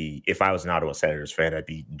would be, if I was an Ottawa Senators fan, I'd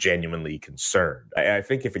be genuinely concerned. I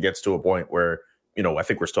think if it gets to a point where, I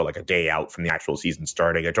think we're still like a day out from the actual season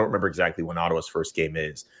starting. I don't remember exactly when Ottawa's first game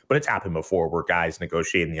is, but it's happened before where guys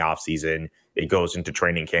negotiate in the offseason. It goes into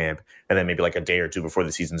training camp, and then maybe like a day or two before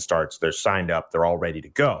the season starts, they're signed up, they're all ready to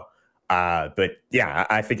go. But yeah,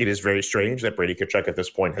 I think it is very strange that Brady Tkachuk at this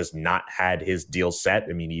point has not had his deal set.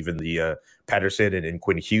 I mean, even the Pettersson and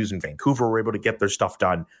Quinn Hughes in Vancouver were able to get their stuff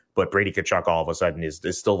done, but Brady Tkachuk all of a sudden is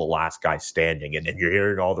still the last guy standing. And you're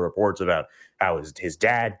hearing all the reports about how his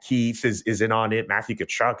dad, Keith, is in on it. Matthew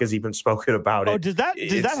Tkachuk has even spoken about it. Oh, does that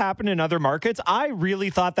happen in other markets? I really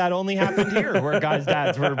thought that only happened here, where guys'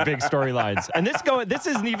 dads were big storylines. And this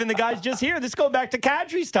isn't even the guys just here. This goes back to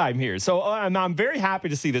Kadri's time here. So I'm very happy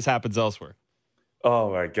to see this happens elsewhere.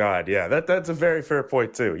 Oh my God, yeah, that's a very fair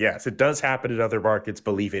point too. Yes, it does happen in other markets,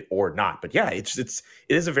 believe it or not. But yeah, it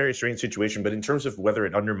is a very strange situation. But in terms of whether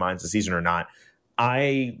it undermines the season or not,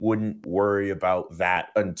 I wouldn't worry about that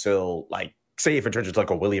until, like, say if it turns into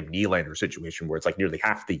like a William Nylander situation where it's like nearly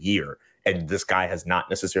half the year and this guy has not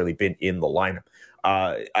necessarily been in the lineup.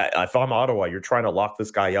 If I'm Ottawa, you're trying to lock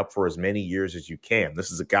this guy up for as many years as you can.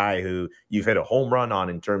 This is a guy who you've hit a home run on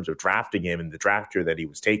in terms of drafting him in the draft year that he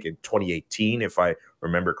was taken, 2018, if I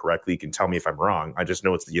remember correctly. You can tell me if I'm wrong. I just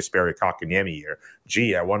know it's the Jesperi Kotkaniemi year.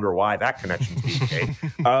 Gee, I wonder why that connection's being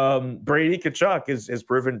made. Brady Tkachuk has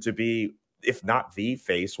proven to be, if not the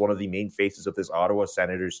face, one of the main faces of this Ottawa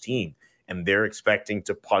Senators team. And they're expecting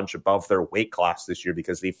to punch above their weight class this year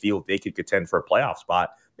because they feel they could contend for a playoff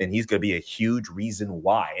spot. And he's going to be a huge reason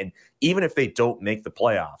why. And even if they don't make the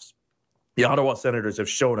playoffs, the Ottawa Senators have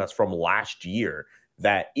shown us from last year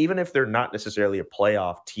that even if they're not necessarily a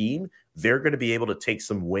playoff team, they're going to be able to take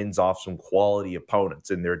some wins off some quality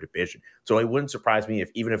opponents in their division. So it wouldn't surprise me if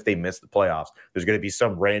even if they miss the playoffs, there's going to be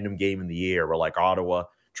some random game in the year where like Ottawa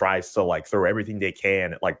tries to like throw everything they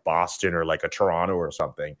can at like Boston or like a Toronto or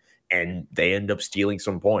something, and they end up stealing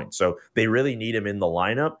some points. So they really need him in the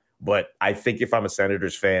lineup. But I think if I'm a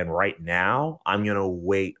Senators fan right now, I'm going to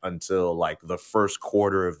wait until like the first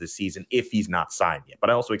quarter of the season if he's not signed yet.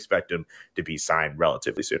 But I also expect him to be signed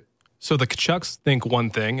relatively soon. So the Tkachuks think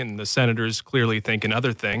one thing and the Senators clearly think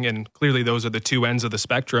another thing. And clearly those are the two ends of the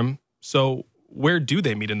spectrum. So where do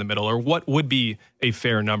they meet in the middle, or what would be a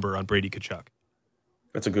fair number on Brady Tkachuk?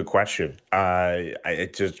 That's a good question.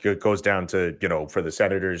 It just goes down to, for the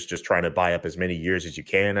Senators, just trying to buy up as many years as you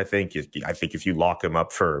can. I think if you lock him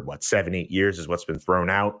up for 7-8 years is what's been thrown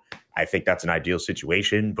out. I think that's an ideal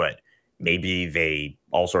situation, but maybe they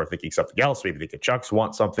also are thinking something else. Maybe the Tkachuks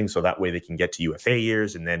want something so that way they can get to UFA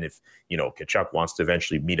years. And then if, Tkachuk wants to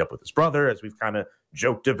eventually meet up with his brother, as we've kind of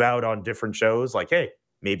joked about on different shows, like, hey,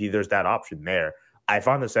 maybe there's that option there. If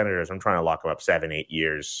I'm the Senators, I'm trying to lock them up 7-8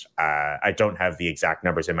 years. I don't have the exact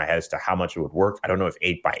numbers in my head as to how much it would work. I don't know if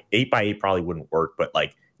 8x8 probably wouldn't work, but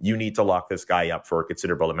like you need to lock this guy up for a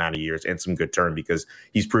considerable amount of years and some good term because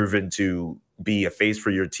he's proven to be a face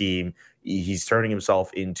for your team. He's turning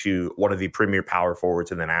himself into one of the premier power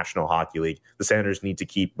forwards in the National Hockey League. The Senators need to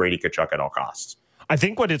keep Brady Tkachuk at all costs. I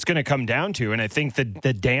think what it's going to come down to, and I think the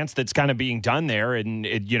dance that's kind of being done there, and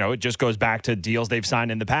it just goes back to deals they've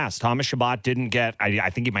signed in the past. Thomas Chabot didn't get, I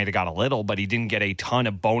think he might have got a little, but he didn't get a ton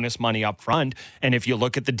of bonus money up front. And if you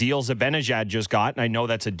look at the deals that Benajad just got, and I know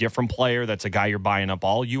that's a different player, that's a guy you're buying up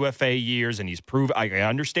all UFA years, and he's proved, I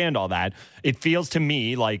understand all that. It feels to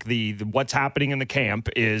me like the what's happening in the camp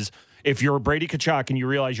is, if you're Brady Tkachuk and you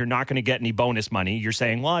realize you're not going to get any bonus money, you're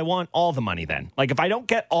saying, well, I want all the money then. Like, if I don't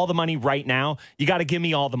get all the money right now, you got to give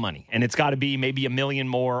me all the money. And it's got to be maybe $1 million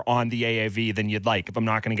more on the AAV than you'd like if I'm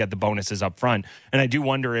not going to get the bonuses up front. And I do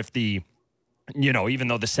wonder if even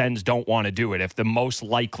though the Sens don't want to do it, if the most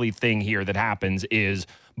likely thing here that happens is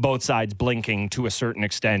both sides blinking to a certain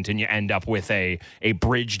extent and you end up with a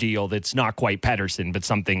bridge deal that's not quite Pettersson, but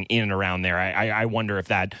something in and around there. I wonder if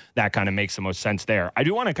that kind of makes the most sense there. I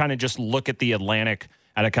do want to kind of just look at the Atlantic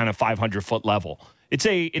at a kind of 500-foot level. It's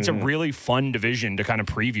a really fun division to kind of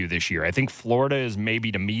preview this year. I think Florida is maybe,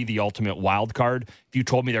 to me, the ultimate wild card. If you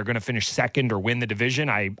told me they're going to finish second or win the division,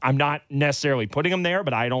 I'm not necessarily putting them there,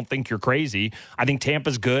 but I don't think you're crazy. I think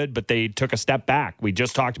Tampa's good, but they took a step back. We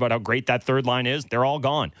just talked about how great that third line is. They're all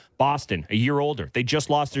gone. Boston, a year older. They just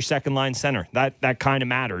lost their second line center. That kind of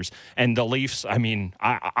matters. And the Leafs, I mean,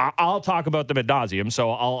 I'll talk about them ad nauseum,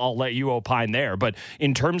 so I'll let you opine there. But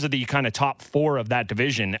in terms of the kind of top four of that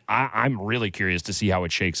division, I'm really curious to see how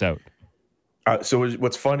it shakes out. So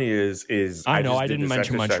what's funny is I know I didn't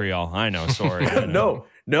mention Montreal. I know, sorry.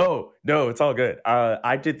 No, it's all good.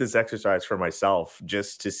 I did this exercise for myself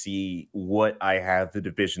just to see what I have the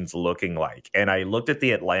divisions looking like, and I looked at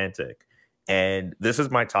the Atlantic, and this is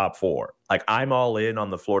my top 4. Like, I'm all in on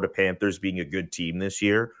the Florida Panthers being a good team this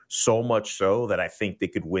year, so much so that I think they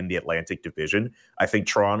could win the Atlantic Division. I think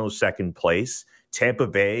Toronto's second place, Tampa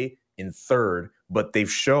Bay in third, but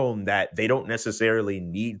they've shown that they don't necessarily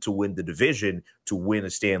need to win the division to win a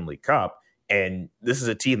Stanley Cup. And this is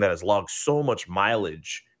a team that has logged so much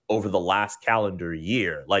mileage over the last calendar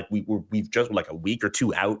year. Like, we've just like a week or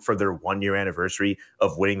two out for their 1-year anniversary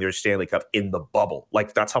of winning their Stanley Cup in the bubble.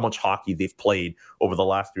 Like, that's how much hockey they've played over the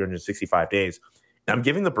last 365 days. And I'm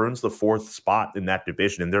giving the Bruins the 4th spot in that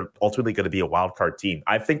division, and they're ultimately going to be a wild card team.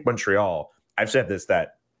 I think Montreal, I've said this,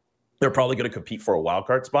 that they're probably going to compete for a wild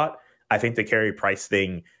card spot. I think the Carey Price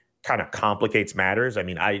thing kind of complicates matters. I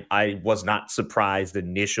mean, I was not surprised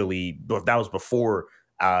initially, but that was before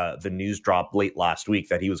the news dropped late last week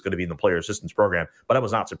that he was going to be in the player assistance program. But I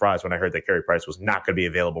was not surprised when I heard that Carey Price was not going to be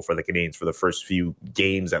available for the Canadiens for the first few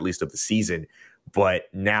games, at least of the season. But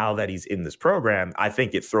now that he's in this program, I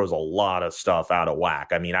think it throws a lot of stuff out of whack.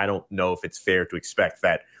 I mean, I don't know if it's fair to expect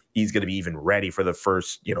that he's going to be even ready for the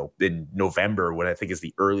first, in November, when I think is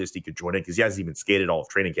the earliest he could join in, because he hasn't even skated all of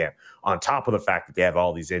training camp, on top of the fact that they have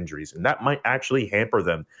all these injuries. And that might actually hamper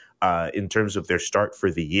them in terms of their start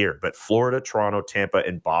for the year. But Florida, Toronto, Tampa,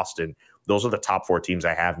 and Boston, those are the top 4 teams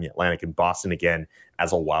I have in the Atlantic, and Boston, again,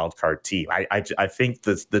 as a wild card team. I think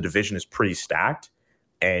the division is pretty stacked,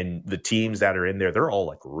 and the teams that are in there, they're all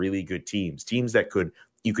like really good teams that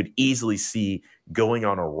you could easily see going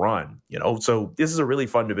on a run, So this is a really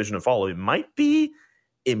fun division to follow. It might be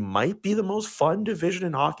the most fun division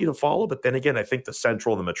in hockey to follow, but then again, I think the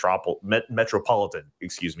Central and the Metropolitan,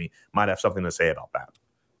 might have something to say about that.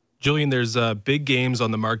 Julian, there's big games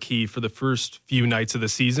on the marquee for the first few nights of the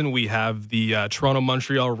season. We have the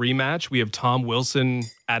Toronto-Montreal rematch. We have Tom Wilson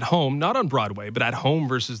at home, not on Broadway, but at home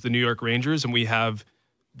versus the New York Rangers. And we have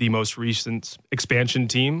the most recent expansion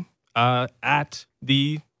team at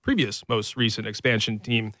the previous most recent expansion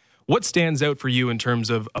team. What stands out for you in terms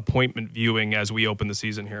of appointment viewing as we open the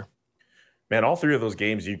season here? Man, all 3 of those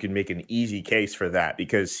games, you can make an easy case for that,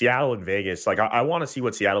 because Seattle and Vegas, like, I want to see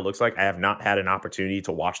what Seattle looks like. I have not had an opportunity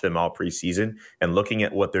to watch them all preseason, and looking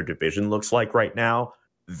at what their division looks like right now,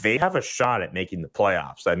 they have a shot at making the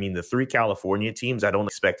playoffs. I mean, the 3 California teams, I don't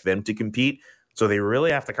expect them to compete. So they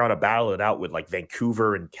really have to kind of battle it out with like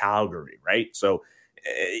Vancouver and Calgary, right? So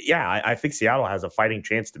yeah, I think Seattle has a fighting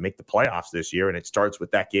chance to make the playoffs this year. And it starts with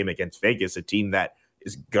that game against Vegas, a team that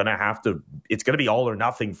is going to it's going to be all or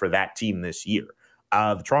nothing for that team this year.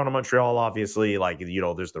 The Toronto Montreal, obviously,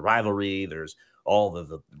 there's the rivalry, there's all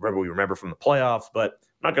the we remember from the playoffs, but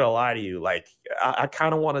I'm not going to lie to you. Like, I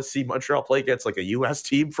kind of want to see Montreal play against like a U.S.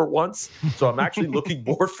 team for once. So I'm actually looking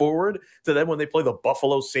more forward to them when they play the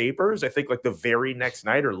Buffalo Sabres. I think like the very next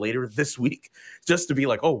night or later this week, just to be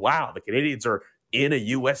like, oh, wow, the Canadiens are in a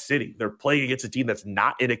U.S. city. They're playing against a team that's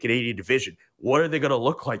not in a Canadian division. What are they going to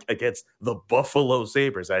look like against the Buffalo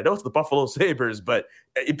Sabres? I know it's the Buffalo Sabres, but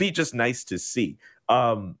it'd be just nice to see.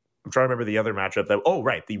 I'm trying to remember the other matchup.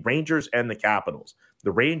 The Rangers and the Capitals.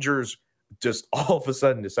 The Rangers just all of a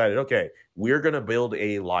sudden decided, okay, we're going to build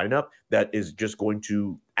a lineup that is just going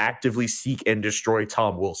to actively seek and destroy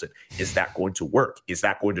Tom Wilson. Is that going to work? Is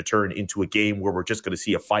that going to turn into a game where we're just going to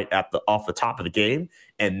see a fight off the top of the game,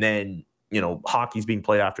 and then hockey's being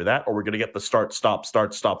played after that, or we're going to get the start, stop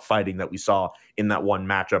fighting that we saw in that one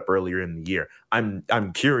matchup earlier in the year?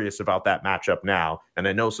 I'm curious about that matchup now. And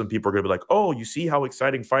I know some people are going to be like, oh, you see how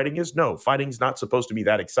exciting fighting is? No, fighting's not supposed to be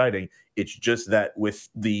that exciting. It's just that with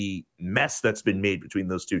the mess that's been made between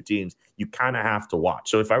those two teams, you kind of have to watch.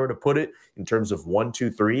 So if I were to put it in terms of 1, 2,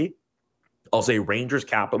 3, I'll say Rangers,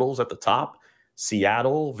 Capitals at the top,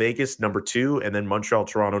 Seattle, Vegas, number 2, and then Montreal,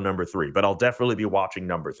 Toronto, number 3. But I'll definitely be watching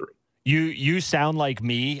number 3. You sound like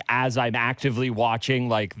me as I'm actively watching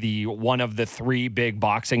like one of the 3 big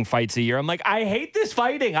boxing fights a year. I'm like, I hate this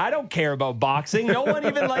fighting. I don't care about boxing. No one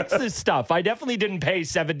even likes this stuff. I definitely didn't pay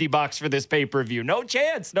 $70 for this pay-per-view. No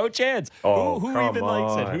chance. Oh, who even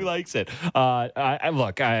likes it? Who likes it?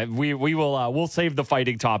 We'll save the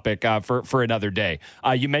fighting topic for another day.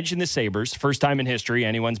 You mentioned the Sabres, first time in history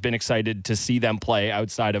anyone's been excited to see them play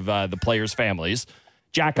outside of the players' families.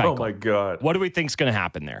 Jack Eichel. Oh my God. What do we think's going to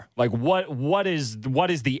happen there? Like what is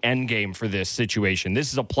the end game for this situation?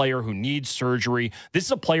 This is a player who needs surgery. This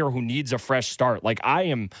is a player who needs a fresh start. Like I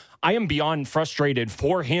am beyond frustrated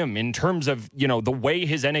for him in terms of, the way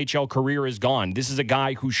his NHL career has gone. This is a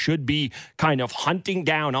guy who should be kind of hunting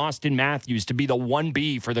down Austin Matthews to be the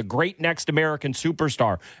 1B for the great next American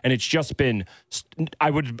superstar. And it's just been, I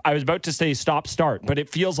was about to say stop-start, but it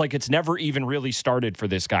feels like it's never even really started for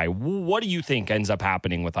this guy. What do you think ends up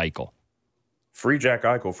happening with Eichel? Free Jack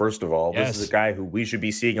Eichel, first of all. Yes. This is a guy who we should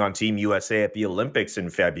be seeing on Team USA at the Olympics in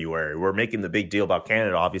February. We're making the big deal about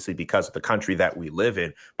Canada, obviously, because of the country that we live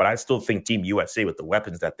in. But I still think Team USA, with the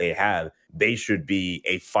weapons that they have, they should be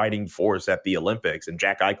a fighting force at the Olympics. And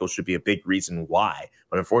Jack Eichel should be a big reason why.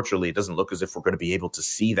 But unfortunately, it doesn't look as if we're going to be able to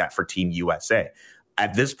see that for Team USA.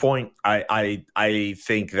 At this point, I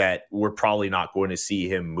think that we're probably not going to see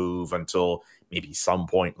him move until maybe some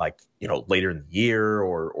point, later in the year,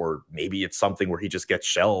 or maybe it's something where he just gets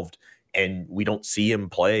shelved and we don't see him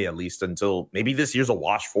play at least until maybe this year's a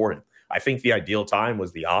wash for him. I think the ideal time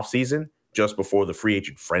was the offseason, just before the free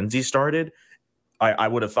agent frenzy started. I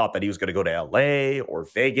would have thought that he was going to go to LA or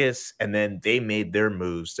Vegas, and then they made their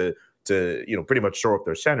moves to pretty much shore up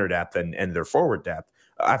their center depth and their forward depth.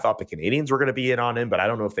 I thought the Canadiens were going to be in on him, but I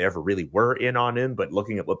don't know if they ever really were in on him. But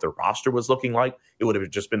looking at what their roster was looking like, it would have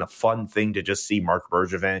just been a fun thing to just see Marc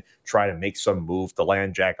Bergevin try to make some move to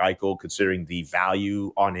land Jack Eichel, considering the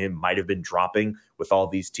value on him might have been dropping with all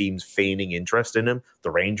these teams feigning interest in him.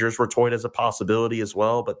 The Rangers were toyed as a possibility as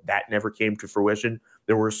well, but that never came to fruition.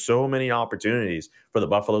 There were so many opportunities for the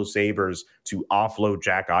Buffalo Sabres to offload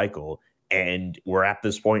Jack Eichel. And we're at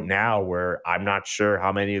this point now where I'm not sure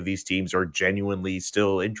how many of these teams are genuinely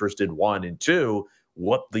still interested, one, and two,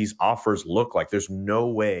 what these offers look like. There's no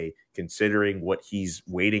way, considering what he's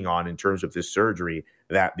waiting on in terms of this surgery,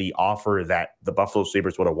 that the offer that the Buffalo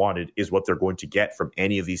Sabres would have wanted is what they're going to get from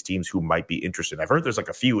any of these teams who might be interested. I've heard there's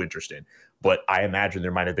a few interested, but I imagine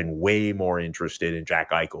there might have been way more interested in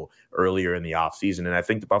Jack Eichel earlier in the offseason. And I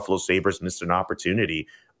think the Buffalo Sabres missed an opportunity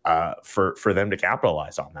for them to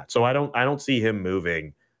capitalize on that. So I don't see him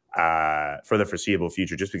moving for the foreseeable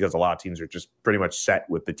future, just because a lot of teams are just pretty much set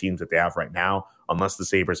with the teams that they have right now, unless the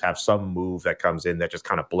Sabres have some move that comes in that just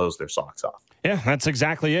kind of blows their socks off. Yeah, that's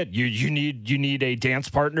exactly it. You need a dance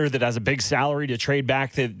partner that has a big salary to trade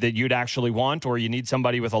back that you'd actually want, or you need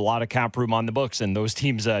somebody with a lot of cap room on the books, and those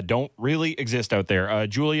teams don't really exist out there.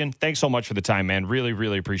 Julian, thanks so much for the time, man. Really,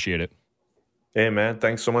 really appreciate it. Hey, man,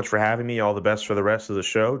 thanks so much for having me. All the best for the rest of the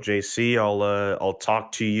show. JC, I'll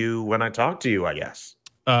talk to you when I talk to you, I guess.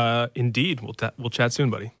 Indeed. We'll chat soon,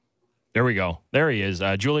 buddy. There we go. There he is.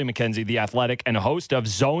 Julian McKenzie, the Athletic and a host of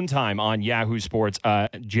Zone Time on Yahoo Sports.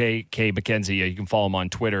 J.K. McKenzie. You can follow him on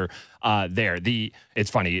Twitter there.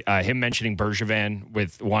 It's funny, him mentioning Bergevin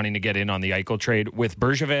with wanting to get in on the Eichel trade. With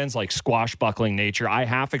Bergevin's swashbuckling nature, I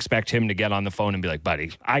half expect him to get on the phone and be like,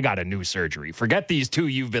 buddy, I got a new surgery. Forget these two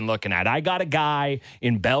you've been looking at. I got a guy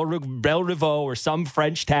in Bellerive or some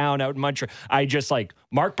French town out in Montreal. I just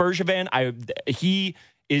Marc Bergevin. He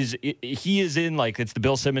is in it's the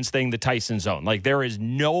Bill Simmons thing, the Tyson zone. There is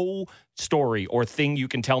no story or thing you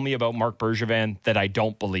can tell me about Marc Bergevin that I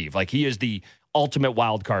don't believe. He is the ultimate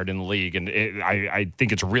wild card in the league. And I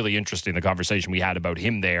think it's really interesting, the conversation we had about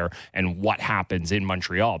him there and what happens in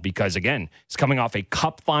Montreal, because again, he's coming off a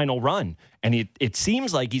cup final run, and it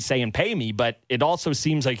seems like he's saying, pay me, but it also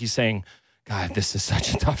seems like he's saying, God, this is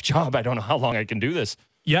such a tough job. I don't know how long I can do this.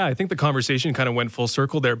 Yeah, I think the conversation kind of went full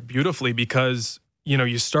circle there beautifully, because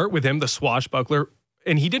you start with him, the swashbuckler,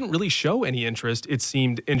 and he didn't really show any interest, it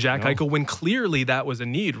seemed, in Jack Eichel, when clearly that was a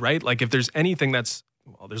need, right? If there's anything there's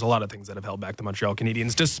a lot of things that have held back the Montreal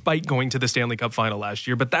Canadiens, despite going to the Stanley Cup final last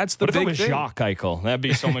year, but that's the big thing. What if it was Jacques Eichel? That'd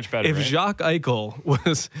be so much better, If right? Jacques Eichel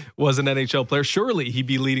was an NHL player, surely he'd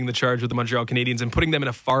be leading the charge with the Montreal Canadiens and putting them in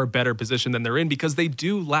a far better position than they're in, because they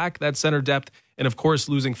do lack that center depth, and of course,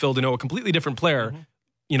 losing Phil Deneau, a completely different player,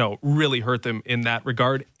 really hurt them in that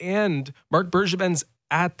regard. And Marc Bergevin's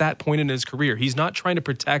at that point in his career. He's not trying to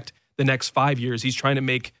protect the next 5 years. He's trying to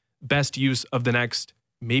make best use of the next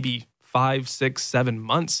maybe 5, 6, 7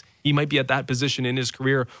 months. He might be at that position in his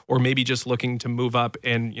career, or maybe just looking to move up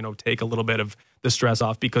and, take a little bit of the stress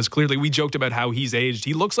off, because clearly we joked about how he's aged.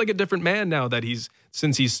 He looks like a different man now that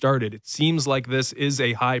since he's started. It seems like this is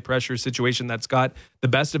a high pressure situation that's got the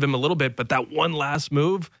best of him a little bit, but that one last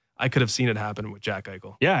move, I could have seen it happen with Jack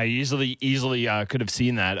Eichel. Yeah, I easily could have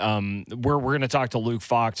seen that. We're going to talk to Luke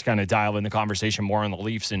Fox, kind of dial in the conversation more on the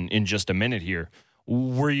Leafs in just a minute here.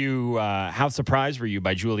 How surprised were you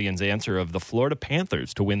by Julian's answer of the Florida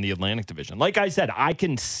Panthers to win the Atlantic Division? Like I said, I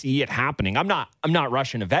can see it happening. I'm not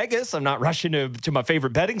rushing to Vegas. I'm not rushing to my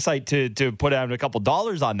favorite betting site to put out a couple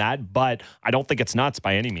dollars on that, but I don't think it's nuts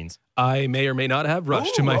by any means. I may or may not have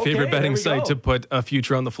rushed to my favorite betting site to put a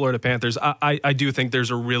future on the Florida Panthers. I do think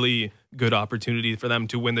there's a really good opportunity for them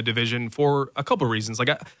to win the division for a couple of reasons. Like,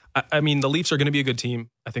 I mean, the Leafs are going to be a good team.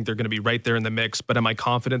 I think they're going to be right there in the mix, but am I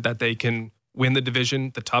confident that they can win the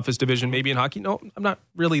division, the toughest division maybe in hockey? No, I'm not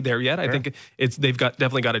really there yet. I think they've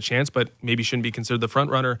definitely got a chance, but maybe shouldn't be considered the front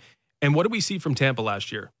runner. And what did we see from Tampa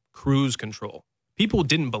last year? Cruise control. People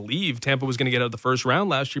didn't believe Tampa was going to get out of the first round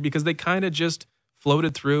last year because they kind of just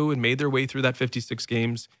floated through and made their way through that 56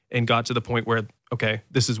 games and got to the point where, okay,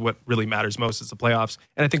 this is what really matters most, is the playoffs.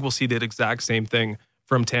 And I think we'll see that exact same thing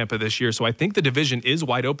from Tampa this year. So I think the division is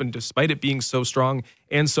wide open despite it being so strong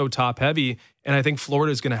and so top heavy. And I think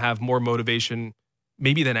Florida is going to have more motivation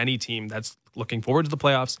maybe than any team that's looking forward to the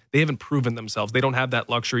playoffs. They haven't proven themselves. They don't have that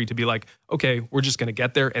luxury to be like, okay, we're just going to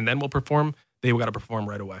get there and then we'll perform. They've got to perform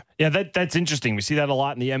right away. Yeah, that's interesting. We see that a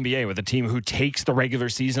lot in the NBA with a team who takes the regular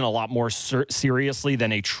season a lot more seriously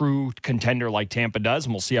than a true contender like Tampa does,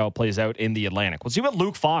 and we'll see how it plays out in the Atlantic. We'll see what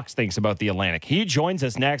Luke Fox thinks about the Atlantic. He joins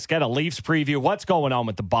us next. Get a Leafs preview. What's going on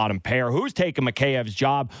with the bottom pair? Who's taking Mikheyev's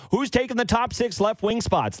job? Who's taking the top 6 left wing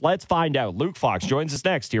spots? Let's find out. Luke Fox joins us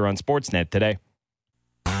next here on Sportsnet today.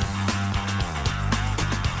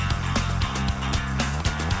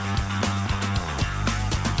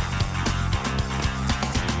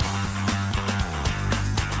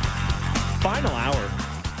 Final hour,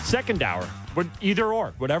 second hour, either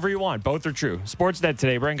or, whatever you want. Both are true. Sportsnet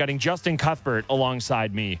today, Brent Gutting, Justin Cuthbert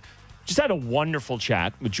alongside me. Just had a wonderful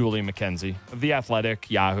chat with Julian McKenzie of The Athletic,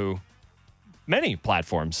 Yahoo, many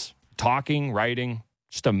platforms, talking, writing,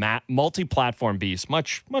 just a multi-platform beast,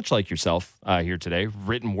 much like yourself here today.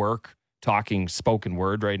 Written work, talking, spoken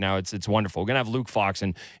word right now. It's wonderful. We're going to have Luke Fox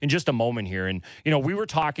in just a moment here. And, we were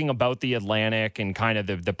talking about the Atlantic and kind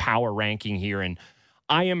of the power ranking here, and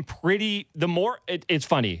I am it's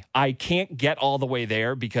funny. I can't get all the way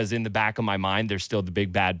there because in the back of my mind, there's still the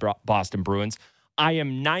big bad Boston Bruins. I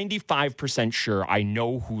am 95% sure I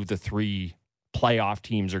know who the 3 playoff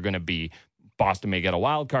teams are going to be. Boston may get a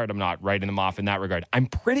wild card. I'm not writing them off in that regard. I'm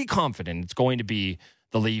pretty confident it's going to be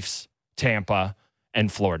the Leafs, Tampa,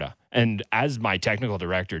 and Florida. And as my technical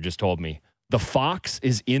director just told me, the Fox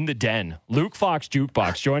is in the den. Luke Fox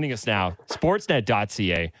Jukebox joining us now,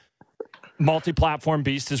 sportsnet.ca. Multi-platform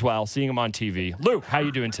beast as well, seeing him on TV. Luke, how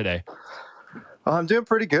you doing today? I'm doing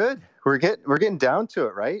pretty good. We're getting down to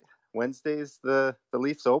it, right? Wednesday's the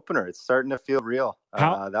Leafs opener. It's starting to feel real.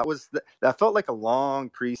 That felt like a long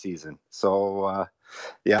preseason. So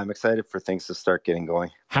I'm excited for things to start getting going.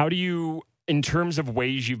 How do you, in terms of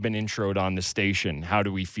ways you've been introed on the station, how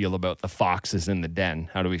do we feel about the Foxes in the den?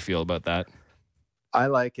 How do we feel about that? I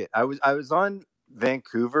like it. I was on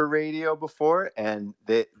Vancouver radio before, and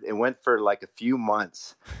it went for like a few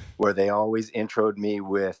months where they always introed me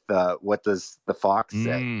with what does the Fox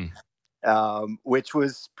say, which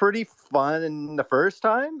was pretty fun the first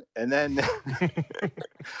time, and then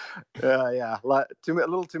a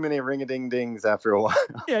little too many ring-a-ding-dings after a while.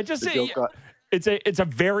 Yeah, just it's a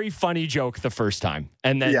very funny joke the first time,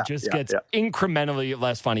 and then gets incrementally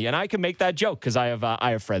less funny. And I can make that joke because I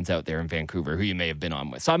have friends out there in Vancouver who you may have been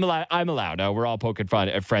on with. So I'm allowed. We're all poking fun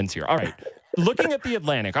at friends here. All right. Looking at the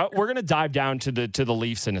Atlantic, we're going to dive down to the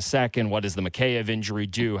Leafs in a second. What does the Mikheyev injury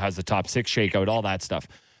do? Has the top 6 shakeout? All that stuff.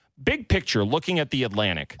 Big picture, looking at the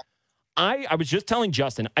Atlantic, I was just telling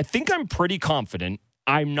Justin, I think I'm pretty confident.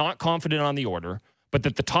 I'm not confident on the order, but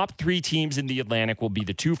that the top 3 teams in the Atlantic will be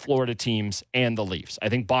the 2 Florida teams and the Leafs. I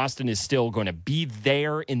think Boston is still going to be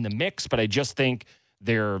there in the mix, but I just think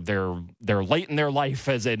they're late in their life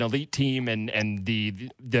as an elite team, and the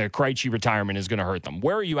Krejci retirement is going to hurt them.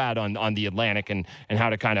 Where are you at on the Atlantic and how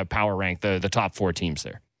to kind of power rank the top 4 teams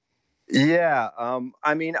there? Yeah,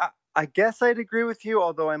 I guess I'd agree with you,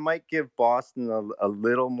 although I might give Boston a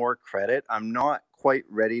little more credit. I'm not quite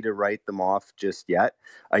ready to write them off just yet.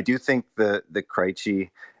 I do think the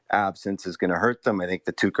Krejci absence is going to hurt them. I think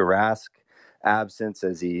the Tuukka Rask absence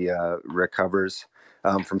as he recovers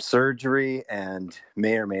from surgery and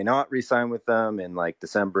may or may not re-sign with them in like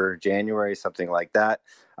December, January, something like that.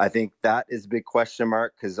 I think that is a big question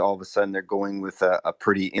mark because all of a sudden they're going with a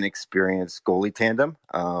pretty inexperienced goalie tandem.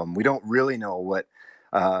 We don't really know what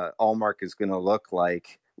Allmark is going to look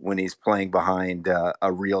like when he's playing behind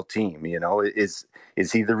a real team. Is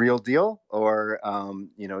he the real deal, or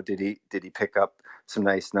did he pick up some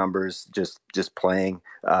nice numbers just playing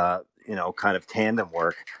kind of tandem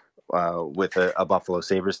work with a Buffalo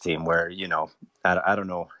Sabres team where, I don't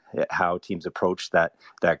know how teams approach that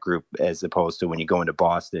group as opposed to when you go into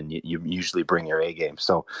Boston, you usually bring your A game.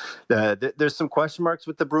 So there's some question marks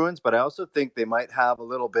with the Bruins, but I also think they might have a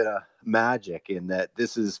little bit of magic in that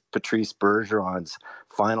this is Patrice Bergeron's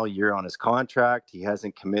final year on his contract. He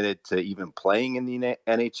hasn't committed to even playing in the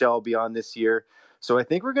NHL beyond this year. So I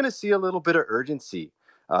think we're going to see a little bit of urgency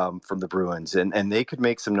from the Bruins, and they could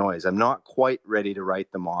make some noise. I'm not quite ready to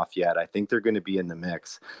write them off yet. I think they're going to be in the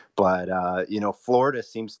mix. But, Florida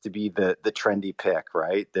seems to be the trendy pick,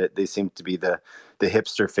 right? That they seem to be the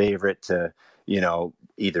hipster favorite to,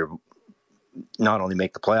 either not only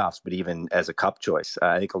make the playoffs, but even as a cup choice.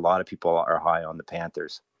 I think a lot of people are high on the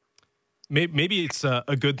Panthers. Maybe it's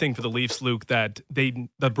a good thing for the Leafs, Luke, that the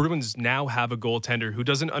Bruins now have a goaltender who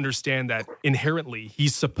doesn't understand that inherently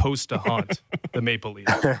he's supposed to haunt the Maple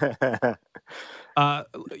Leafs. The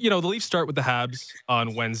Leafs start with the Habs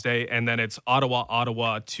on Wednesday, and then it's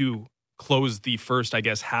Ottawa to close the first,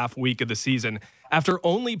 half week of the season. After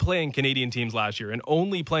only playing Canadian teams last year and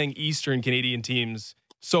only playing Eastern Canadian teams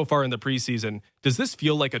so far in the preseason, does this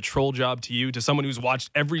feel like a troll job to you, to someone who's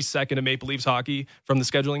watched every second of Maple Leafs hockey from the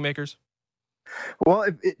scheduling makers? Well,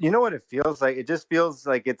 you know what it feels like? It just feels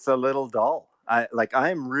like it's a little dull.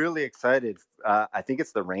 I'm really excited. I think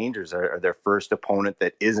it's the Rangers are their first opponent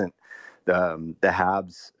that isn't the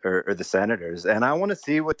Habs or the Senators. And I want to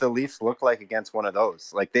see what the Leafs look like against one of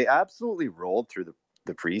those. Like, they absolutely rolled through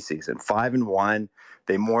the preseason, 5-1.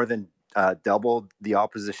 They more than doubled the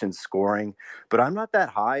opposition's scoring, but I'm not that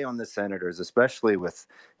high on the Senators, especially with,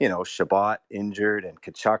 Shabbat injured and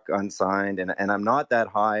Tkachuk unsigned. And I'm not that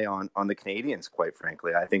high on the Canadiens, quite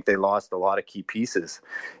frankly. I think they lost a lot of key pieces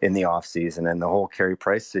in the offseason, and the whole Carey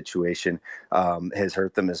Price situation has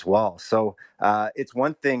hurt them as well. So it's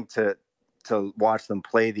one thing to watch them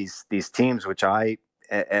play these teams, which I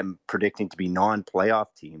am predicting to be non-playoff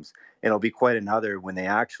teams. It'll be quite another when they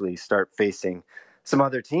actually start facing some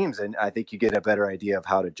other teams, and I think you get a better idea of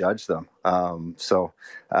how to judge them. But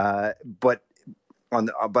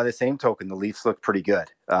by the same token, the Leafs look pretty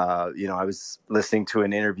good. I was listening to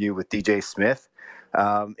an interview with DJ Smith,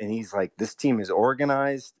 and he's like, this team is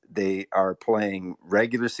organized. They are playing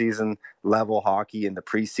regular season level hockey in the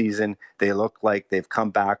preseason. They look like they've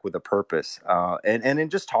come back with a purpose. And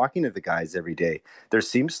in just talking to the guys every day, there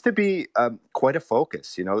seems to be quite a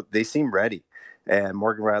focus. They seem ready. And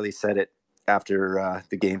Morgan Riley said it after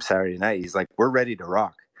the game Saturday night. He's like, we're ready to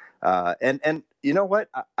rock. And you know what?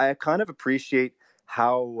 I kind of appreciate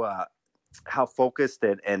how focused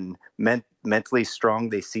and mentally strong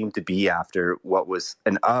they seem to be after what was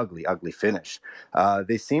an ugly finish.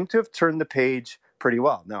 They seem to have turned the page pretty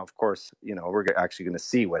well. Now, of course, we're actually going to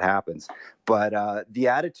see what happens, but the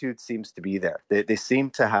attitude seems to be there. They seem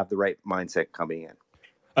to have the right mindset coming in.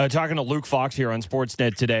 Talking to Luke Fox here on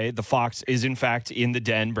Sportsnet today. The Fox is, in fact, in the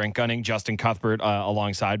den. Brent Gunning, Justin Cuthbert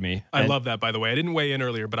alongside me. I love that, by the way. I didn't weigh in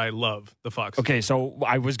earlier, but I love the Fox. Okay, so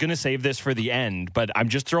I was going to save this for the end, but I'm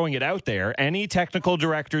just throwing it out there. Any technical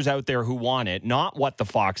directors out there who want it, not what the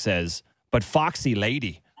Fox says, but Foxy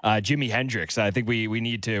Lady. Jimi Hendrix. I think we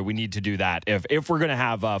need to do that if we're going to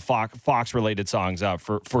have Fox related songs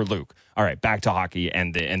for Luke. All right, back to hockey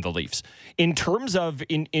and the Leafs. In terms of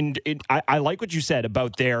I like what you said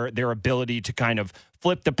about their ability to kind of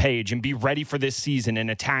flip the page and be ready for this season and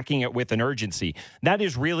attacking it with an urgency. That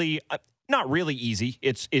is really not really easy.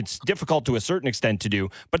 It's difficult to a certain extent to do,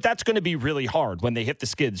 but that's going to be really hard when they hit the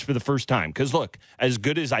skids for the first time. Because look, as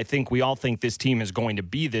good as I think we all think this team is going to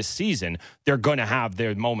be this season, they're going to have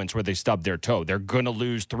their moments where they stub their toe. They're going to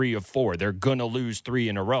lose 3 of 4. They're going to lose 3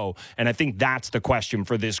 in a row. And I think that's the question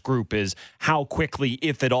for this group is how quickly,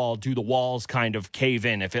 if at all, do the walls kind of cave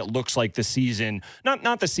in if it looks like the season,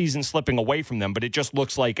 not the season slipping away from them, but it just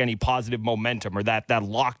looks like any positive momentum or that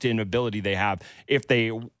locked in ability they have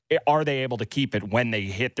are they able to keep it when they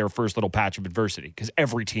hit their first little patch of adversity? Because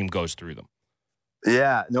every team goes through them.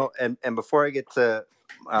 Yeah, no, and before I get to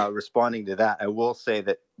responding to that, I will say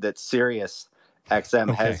that Sirius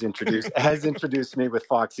XM has introduced me with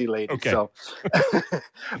Foxy Lady. Okay. So,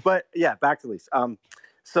 but yeah, back to Leafs.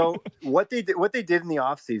 So what they did in the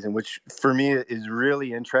offseason, which for me is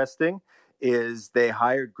really interesting, is they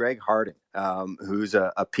hired Greg Harden, who's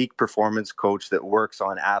a peak performance coach that works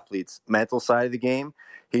on athletes' mental side of the game.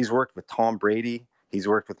 He's worked with Tom Brady. He's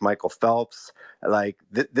worked with Michael Phelps. Like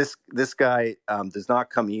this guy does not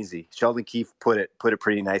come easy. Sheldon Keefe put it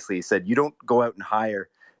pretty nicely. He said, "You don't go out and hire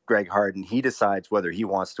Greg Harden. He decides whether he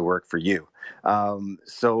wants to work for you."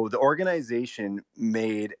 So the organization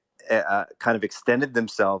made kind of extended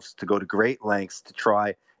themselves to go to great lengths to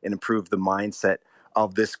try and improve the mindset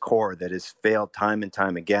of this core that has failed time and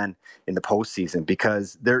time again in the postseason,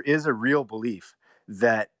 because there is a real belief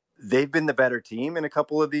that they've been the better team in a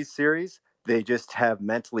couple of these series. They just have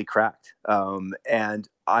mentally cracked. And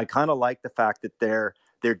I kind of like the fact that they're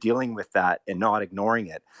dealing with that and not ignoring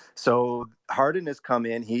it. So Harden has come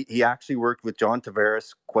in. He actually worked with John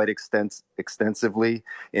Tavares quite extensively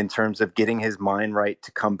in terms of getting his mind right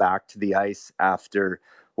to come back to the ice after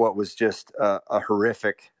what was just a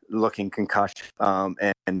horrific looking concussion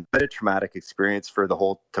and a traumatic experience for the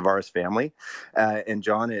whole Tavares family. And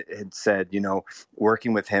John had said,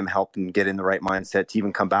 working with him helped him get in the right mindset to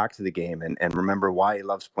even come back to the game and remember why he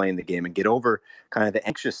loves playing the game and get over kind of the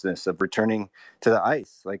anxiousness of returning to the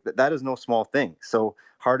ice. Like that is no small thing. So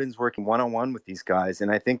Harden's working one-on-one with these guys.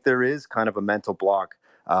 And I think there is kind of a mental block.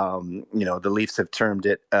 The Leafs have termed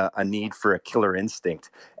it a need for a killer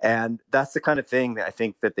instinct. And that's the kind of thing that I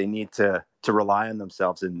think that they need to rely on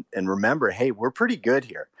themselves and remember, hey, we're pretty good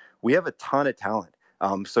here. We have a ton of talent.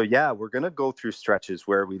 So we're going to go through stretches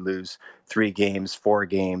where we lose 3 games, 4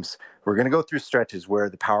 games. We're going to go through stretches where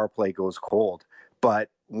the power play goes cold. But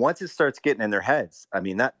once it starts getting in their heads, I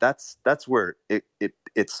mean, that's where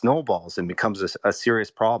it snowballs and becomes a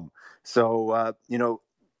serious problem. So,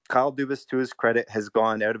 Kyle Dubas, to his credit, has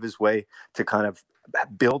gone out of his way to kind of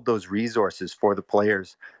build those resources for the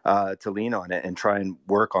players to lean on it and try and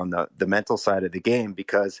work on the mental side of the game.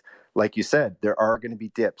 Because, like you said, there are going to be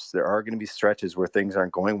dips. There are going to be stretches where things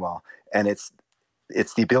aren't going well. And it's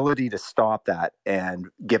the ability to stop that and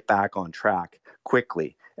get back on track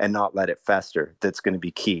quickly and not let it fester that's going to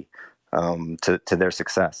be key to their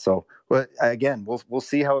success. So, again, we'll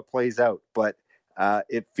see how it plays out. But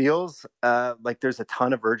it feels like there's a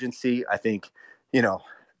ton of urgency. I think,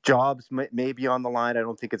 jobs may be on the line. I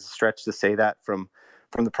don't think it's a stretch to say that from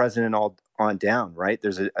the president all on down, right?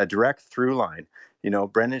 There's a direct through line.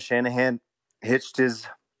 Brendan Shanahan hitched his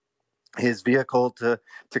vehicle to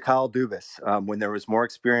Kyle Dubas when there was more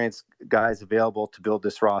experienced guys available to build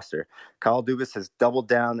this roster. Kyle Dubas has doubled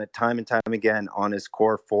down time and time again on his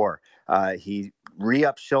core 4. He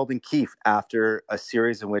re-upped Sheldon Keefe after a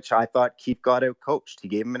series in which I thought Keefe got out-coached. He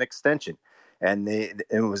gave him an extension. And it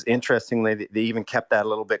was interesting, they even kept that a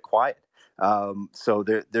little bit quiet. So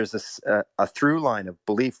there's a through line of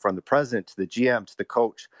belief from the president to the GM to the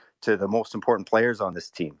coach to the most important players on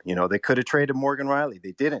this team. They could have traded Morgan Riley.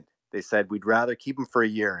 They didn't. They said, we'd rather keep him for a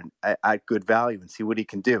year and at good value and see what he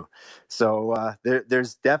can do. So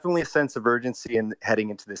there's definitely a sense of urgency in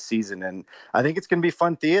heading into this season. And I think it's going to be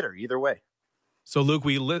fun theater either way. So, Luke,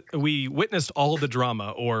 we witnessed all the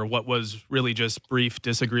drama, or what was really just brief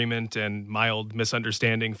disagreement and mild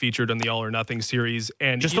misunderstanding featured on the All or Nothing series.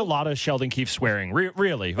 And just a lot of Sheldon Keefe swearing,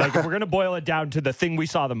 really. Like, if we're going to boil it down to the thing we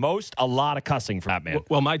saw the most, a lot of cussing from that man.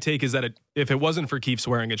 Well, my take is that if it wasn't for Keefe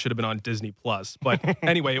swearing, it should have been on Disney+. But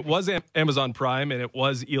anyway, it was Amazon Prime, and it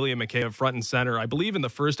was Ilya Mikeyev front and center, I believe, in the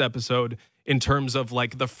first episode in terms of,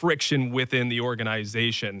 like, the friction within the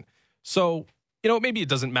organization. So, maybe it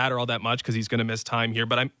doesn't matter all that much because he's going to miss time here,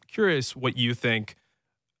 but I'm curious what you think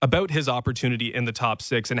about his opportunity in the top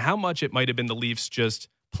 6 and how much it might have been the Leafs just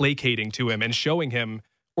placating to him and showing him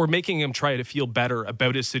or making him try to feel better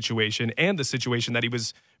about his situation and the situation that he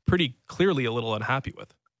was pretty clearly a little unhappy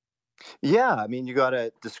with. Yeah, I mean, you got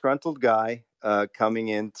a disgruntled guy coming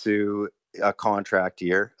into a contract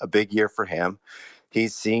year, a big year for him.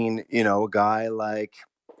 He's seen, a guy like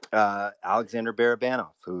Alexander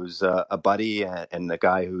Barabanov, who's a buddy and the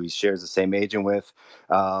guy who he shares the same agent with,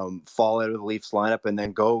 fall out of the Leafs lineup and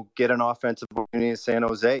then go get an offensive opportunity in San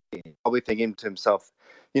Jose. Probably thinking to himself,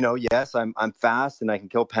 yes, I'm fast and I can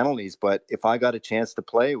kill penalties, but if I got a chance to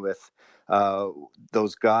play with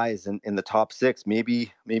those guys in the top 6,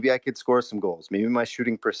 maybe I could score some goals. Maybe my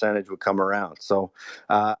shooting percentage would come around. So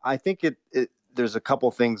I think there's a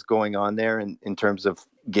couple things going on there in terms of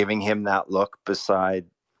giving him that look beside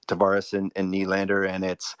Tavares and Nylander, and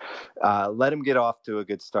it's let him get off to a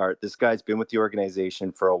good start. This guy's been with the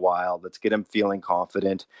organization for a while. Let's get him feeling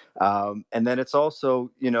confident. And then it's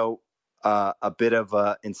also, a bit of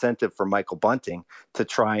an incentive for Michael Bunting to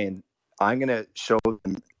try and I'm going to show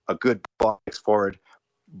them a good box forward.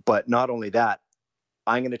 But not only that,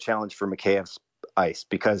 I'm going to challenge for Mikheyev's ice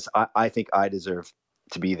because I think I deserve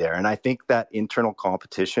to be there. And I think that internal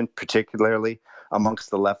competition, particularly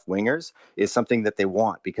amongst the left wingers, is something that they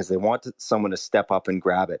want because they want someone to step up and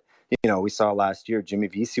grab it. We saw last year Jimmy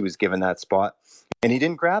Vesey was given that spot and he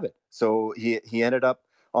didn't grab it. So he ended up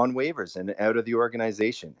on waivers and out of the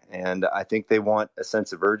organization. And I think they want a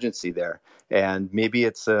sense of urgency there. And maybe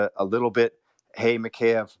it's a little bit, hey,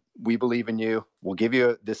 Mikheyev, we believe in you. We'll give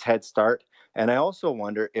you this head start. And I also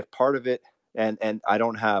wonder if part of it, and I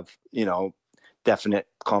don't have, definite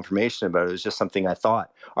confirmation about it. It was just something I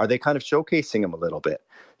thought. Are they kind of showcasing him a little bit?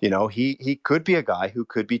 He could be a guy who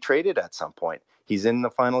could be traded at some point. He's in the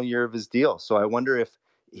final year of his deal. So I wonder if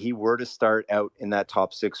he were to start out in that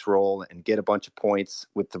top 6 role and get a bunch of points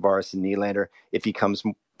with Tavares and Nylander, if he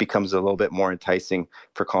becomes a little bit more enticing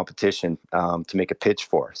for competition to make a pitch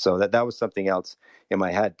for. So that was something else in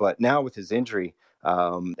my head. But now with his injury,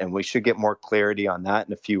 and we should get more clarity on that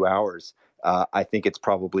in a few hours, I think it's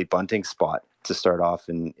probably Bunting's spot to start off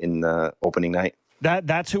in the opening night.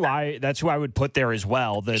 That's who I would put there as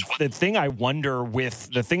well. The thing I wonder with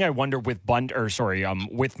with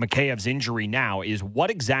Mikeyev's injury now is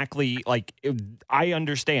what exactly, like, I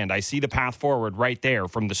understand. I see the path forward right there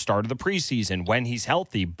from the start of the preseason when he's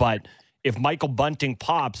healthy, but if Michael Bunting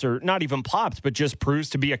pops, or not even pops, but just proves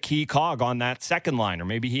to be a key cog on that second line, or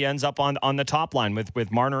maybe he ends up on the top line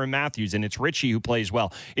with Marner and Matthews, and it's Ritchie who plays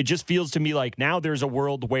well. It just feels to me like now there's a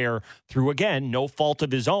world where, through, again, no fault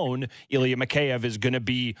of his own, Ilya Mikeyev is going to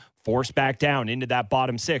be forced back down into that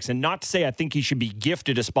bottom 6. And not to say I think he should be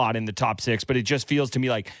gifted a spot in the top 6, but it just feels to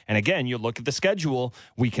me like, and again, you look at the schedule,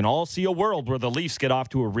 we can all see a world where the Leafs get off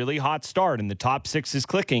to a really hot start and the top 6 is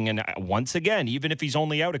clicking. And once again, even if he's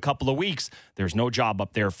only out a couple of weeks, there's no job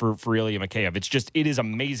up there for Ilya Mikeyev. It is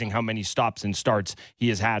amazing how many stops and starts he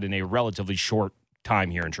has had in a relatively short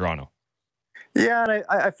time here in Toronto. Yeah, and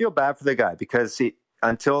I feel bad for the guy because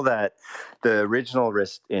until the original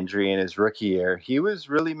wrist injury in his rookie year, he was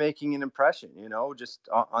really making an impression, just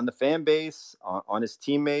on the fan base, on his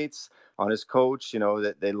teammates, on his coach,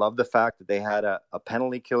 that they love the fact that they had a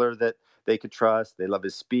penalty killer that they could trust. They love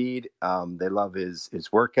his speed. They love his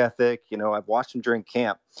work ethic. I've watched him during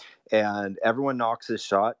camp, and everyone knocks his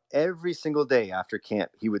shot every single day after camp.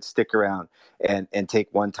 He would stick around and take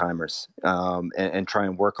one-timers and try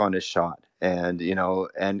and work on his shot. And,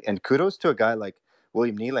 and kudos to a guy like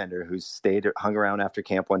William Nylander, who hung around after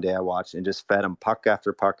camp one day I watched and just fed him puck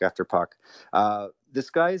after puck after puck. This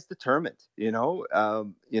guy is determined,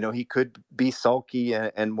 he could be sulky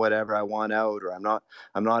and whatever, I want out, or I'm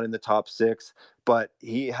not in the top 6, but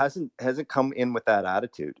he hasn't come in with that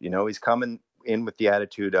attitude. He's coming in with the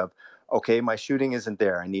attitude of, okay, my shooting isn't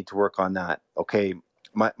there. I need to work on that. Okay,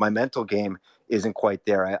 my mental game isn't quite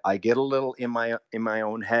there. I get a little in my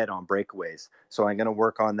own head on breakaways, so I'm going to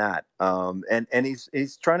work on that. And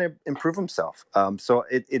he's trying to improve himself. So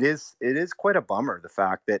it is quite a bummer, the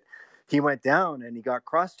fact that he went down and he got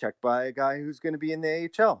cross-checked by a guy who's going to be in the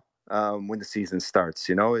AHL when the season starts.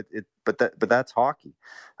 But that's hockey.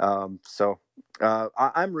 So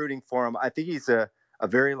I'm rooting for him. I think he's a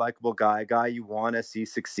very likable guy, a guy you want to see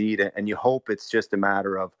succeed, and you hope it's just a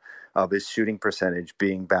matter of his shooting percentage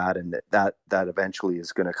being bad, and that eventually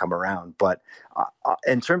is going to come around. But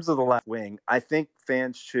in terms of the left wing, I think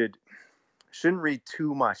fans shouldn't read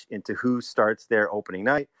too much into who starts their opening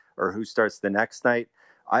night or who starts the next night.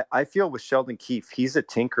 I feel with Sheldon Keefe, he's a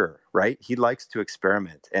tinkerer, right? He likes to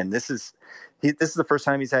experiment, and this is the first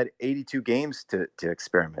time he's had 82 games to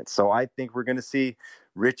experiment. So I think we're going to see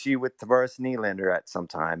Ritchie with Tavares and Nylander at some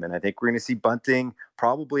time, and I think we're going to see Bunting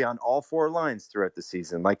probably on all 4 lines throughout the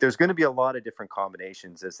season. Like, there's going to be a lot of different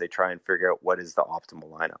combinations as they try and figure out what is the optimal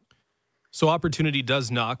lineup. So opportunity does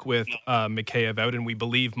knock with Mikeyev out, and we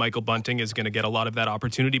believe Michael Bunting is going to get a lot of that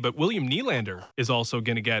opportunity. But William Nylander is also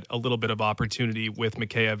going to get a little bit of opportunity with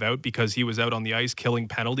Mikeyev out because he was out on the ice killing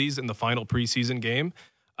penalties in the final preseason game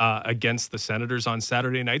against the Senators on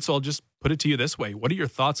Saturday night. So I'll just put it to you this way. What are your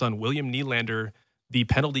thoughts on William Nylander, the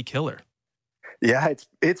penalty killer? Yeah,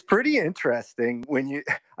 it's pretty interesting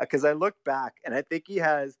because I look back and I think he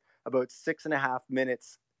has about 6.5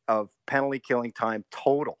 minutes of penalty killing time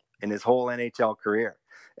total in his whole NHL career.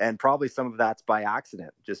 And probably some of that's by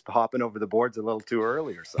accident, just hopping over the boards a little too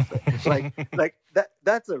early or something. like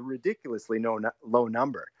that's a ridiculously low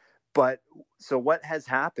number. But so what has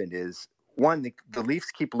happened is, one, the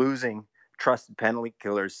Leafs keep losing trusted penalty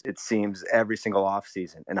killers, it seems, every single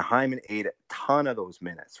offseason. And Hyman ate a ton of those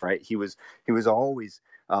minutes, right? He was always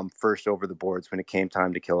first over the boards when it came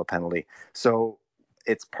time to kill a penalty. So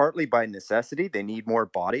it's partly by necessity. They need more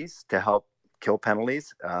bodies to help kill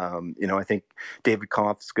penalties. I think David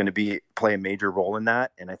Kampf's going to play a major role in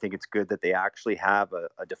that. And I think it's good that they actually have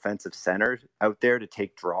a defensive center out there to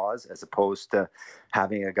take draws, as opposed to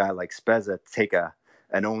having a guy like Spezza take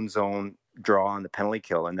an own zone draw on the penalty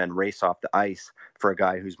kill and then race off the ice for a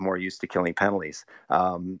guy who's more used to killing penalties.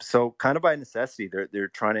 So kind of by necessity, they're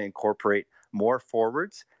trying to incorporate more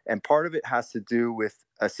forwards. And part of it has to do with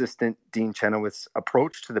assistant Dean Chenoweth's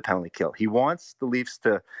approach to the penalty kill. He wants the Leafs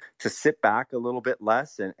to sit back a little bit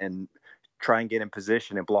less and try and get in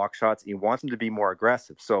position and block shots. He wants them to be more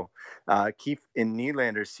aggressive. So Keefe in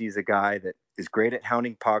Nylander sees a guy that is great at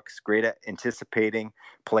hounding pucks, great at anticipating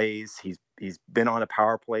plays. He's been on a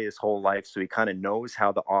power play his whole life, so he kind of knows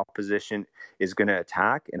how the opposition is going to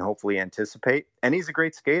attack and hopefully anticipate. And he's a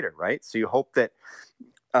great skater, right? So you hope that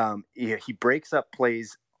he breaks up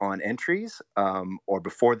plays on entries or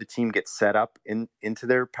before the team gets set up into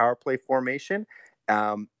their power play formation.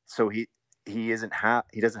 So he doesn't have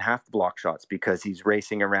to block shots because he's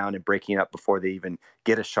racing around and breaking up before they even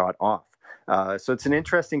get a shot off. So it's an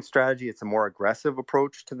interesting strategy. It's a more aggressive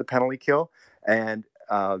approach to the penalty kill. And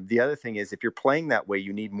the other thing is, if you're playing that way,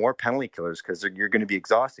 you need more penalty killers because you're going to be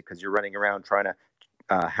exhausted because you're running around trying to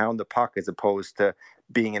hound the puck as opposed to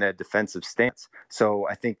being in a defensive stance. So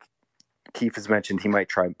I think Keefe has mentioned he might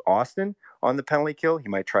try Austin on the penalty kill. He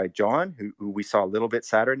might try John, who we saw a little bit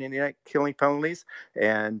Saturday night killing penalties.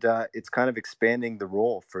 And it's kind of expanding the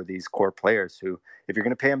role for these core players who, if you're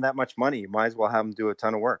going to pay them that much money, you might as well have them do a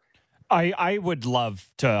ton of work. I would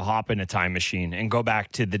love to hop in a time machine and go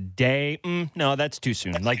back to the day. No, that's too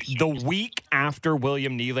soon. Like the week after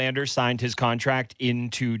William Nylander signed his contract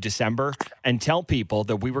into December, and tell people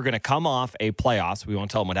that we were going to come off a playoffs. We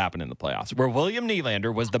won't tell them what happened in the playoffs, where William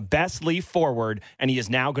Nylander was the best Leaf forward, and he is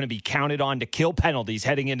now going to be counted on to kill penalties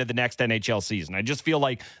heading into the next NHL season. I just feel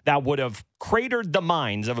like that would have cratered the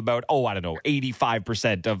minds of about,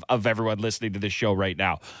 85% of everyone listening to this show right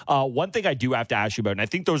now. One thing I do have to ask you about, and I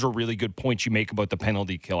think those are really good points you make about the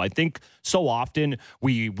penalty kill. I think so often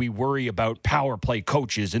we worry about power play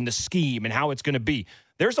coaches and the scheme and how it's going to be.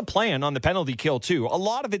 There's a plan on the penalty kill too. A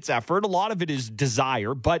lot of it's effort, a lot of it is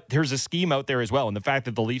desire, but there's a scheme out there as well. And the fact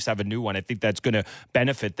that the Leafs have a new one, I think that's going to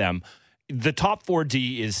benefit them. The top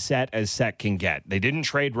 4D is set as set can get. They didn't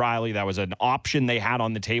trade Riley. That was an option they had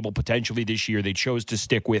on the table potentially this year. They chose to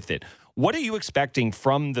stick with it. What are you expecting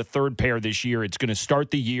from the third pair this year? It's going to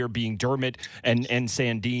start the year being Dermott and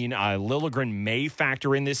Sandin. Liljegren may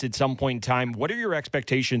factor in this at some point in time. What are your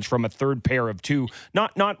expectations from a third pair of two,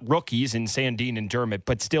 not rookies in Sandin and Dermott,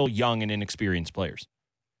 but still young and inexperienced players?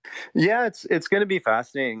 Yeah, it's going to be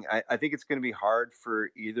fascinating. I think it's going to be hard for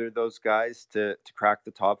either of those guys to crack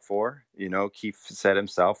the top four. You know, Keefe said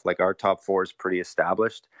himself, like, our top four is pretty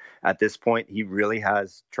established at this point. He really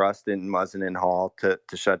has trust in Muzzin and Hall to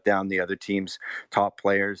shut down the other team's top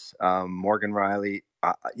players. Morgan Riley,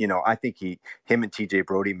 I think him and TJ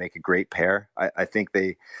Brody make a great pair. I think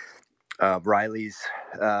Riley's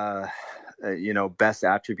best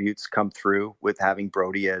attributes come through with having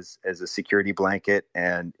Brody as a security blanket,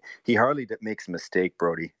 and he hardly makes a mistake,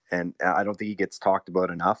 Brody, and I don't think he gets talked about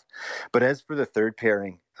enough. But as for the third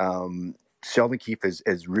pairing, Sheldon Keefe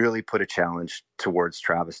has really put a challenge towards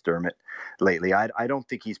Travis Dermott lately. I don't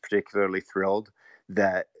think he's particularly thrilled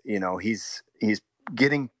that he's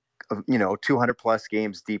getting 200 plus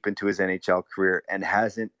games deep into his NHL career and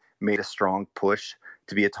hasn't made a strong push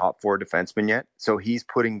to be a top four defenseman yet. So he's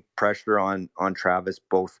putting pressure on Travis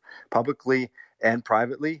both publicly and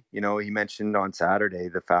privately. He mentioned on Saturday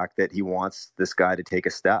the fact that he wants this guy to take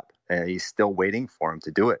a step. He's still waiting for him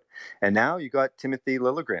to do it. And now you got Timothy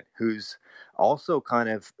Liljegren, who's also kind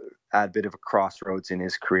of at a bit of a crossroads in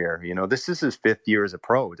his career. This is his 5th year as a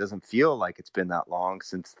pro. It doesn't feel like it's been that long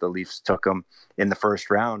since the Leafs took him in the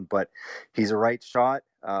first round, but he's a right shot.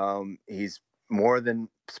 He's more than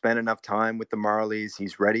spent enough time with the Marlies.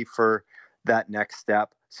 He's ready for that next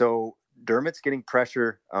step. So Dermott's getting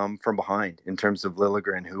pressure from behind in terms of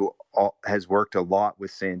Liljegren, who has worked a lot with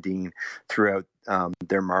Sandin throughout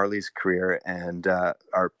their Marlies career and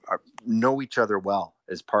know each other well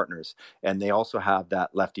as partners. And they also have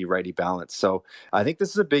that lefty-righty balance. So I think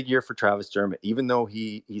this is a big year for Travis Dermott, even though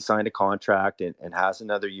he signed a contract and has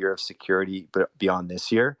another year of security beyond this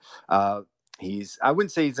year. I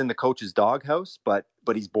wouldn't say he's in the coach's doghouse, but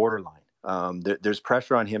he's borderline. There's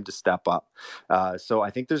pressure on him to step up. So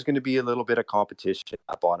I think there's going to be a little bit of competition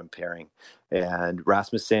at bottom pairing. And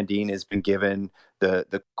Rasmus Sandin has been given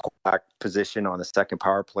the quarterback position on the second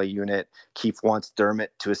power play unit. Keefe wants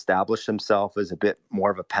Dermott to establish himself as a bit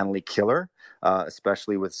more of a penalty killer,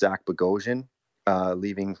 especially with Zach Bogosian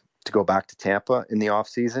leaving to go back to Tampa in the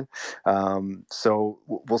offseason. So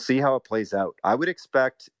we'll see how it plays out. I would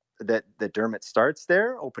expect that Dermott starts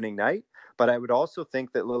there opening night, but I would also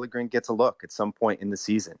think that Liljegren gets a look at some point in the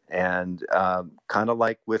season. And kind of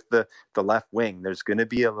like with the left wing, there's going to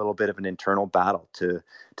be a little bit of an internal battle to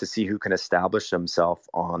see who can establish himself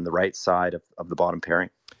on the right side of the bottom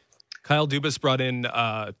pairing. Kyle Dubas brought in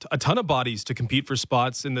a ton of bodies to compete for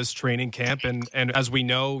spots in this training camp. And as we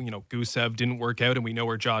know, Gusev didn't work out, and we know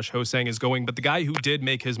where Josh Hosang is going. But the guy who did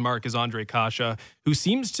make his mark is Ondrej Kase, who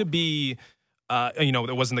seems to be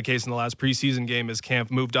that wasn't the case in the last preseason game as Kampf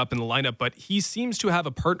moved up in the lineup, but he seems to have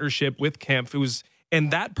a partnership with Kampf who's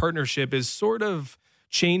And that partnership is sort of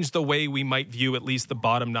changed the way we might view at least the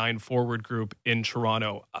bottom 9 forward group in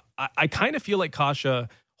Toronto. I kind of feel like Kase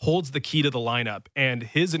holds the key to the lineup, and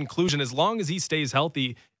his inclusion, as long as he stays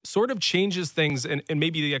healthy, sort of changes things and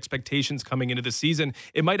maybe the expectations coming into the season.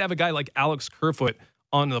 It might have a guy like Alex Kerfoot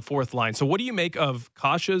on the fourth line. So what do you make of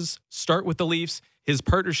Kase's start with the Leafs, his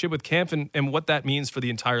partnership with Kampf, and what that means for the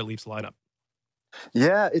entire Leafs lineup?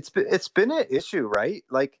 Yeah, it's been an issue, right?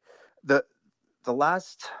 Like the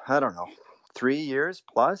last, I don't know, 3 years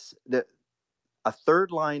plus, a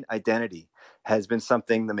third line identity has been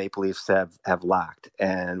something the Maple Leafs have lacked,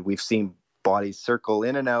 and we've seen bodies circle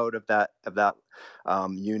in and out of that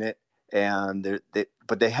unit, and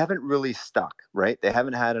but they haven't really stuck, right? They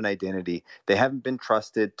haven't had an identity. They haven't been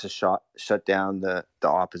trusted to shut down the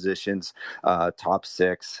opposition's top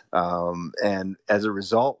six, and as a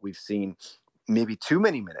result, we've seen maybe too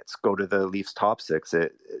many minutes go to the Leafs top six.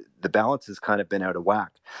 The balance has kind of been out of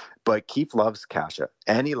whack. But Keefe loves Kase,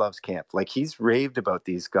 and he loves Kampf. Like, he's raved about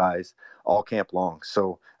these guys all camp long.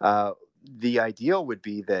 So the ideal would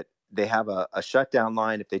be that they have a shutdown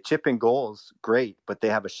line. If they chip in goals, great, but they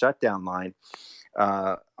have a shutdown line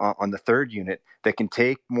on the third unit that can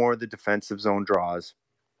take more of the defensive zone draws,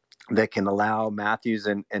 that can allow Matthews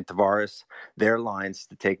and Tavares, their lines,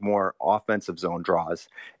 to take more offensive zone draws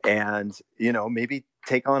and, maybe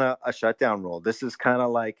take on a shutdown role. This is kind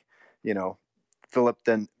of like, Philip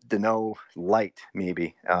Deneau light,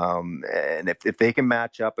 maybe. And if they can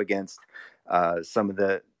match up against some of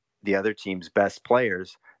the other team's best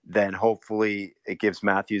players, then hopefully it gives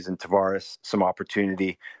Matthews and Tavares some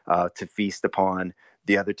opportunity to feast upon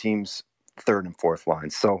the other team's third and fourth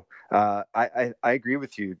lines. So I agree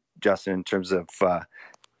with you, Justin, in terms of,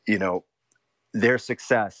 their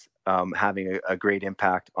success having a great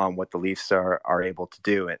impact on what the Leafs are able to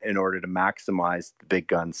do in order to maximize the big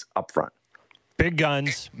guns up front. Big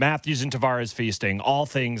guns, Matthews and Tavares feasting, all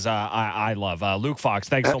things I love. Luke Fox,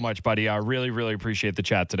 thanks so much, buddy. I really, really appreciate the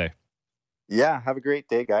chat today. Yeah, have a great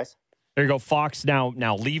day, guys. There you go. Fox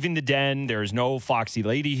now leaving the den. There's no Foxy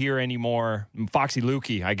Lady here anymore. Foxy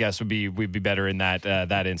Lukey, I guess, would be better in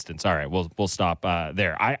that instance. All right, we'll stop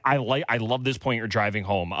there. I love this point you're driving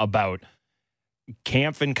home about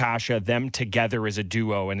Kampf and Kase, them together as a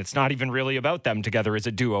duo, and it's not even really about them together as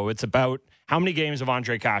a duo. It's about how many games of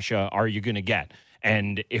Ondrej Kase are you going to get?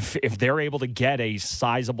 And if they're able to get a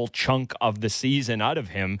sizable chunk of the season out of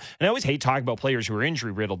him, and I always hate talking about players who are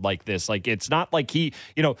injury riddled like this. Like, it's not like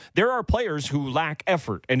there are players who lack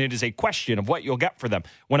effort, and it is a question of what you'll get for them.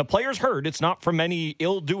 When a player's hurt, it's not from any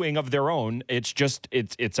ill doing of their own. It's just,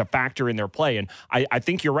 it's a factor in their play. And I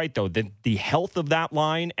think you're right, though, that the health of that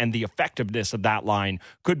line and the effectiveness of that line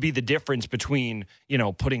could be the difference between,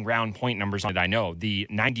 putting round point numbers on it. I know the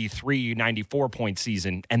 93, 94 point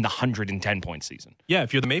season and the 110 point season. Yeah,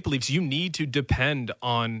 if you're the Maple Leafs, you need to depend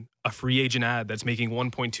on a free agent ad that's making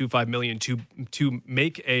 $1.25 million to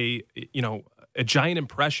make a giant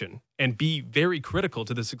impression and be very critical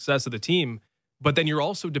to the success of the team. But then you're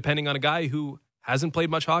also depending on a guy who hasn't played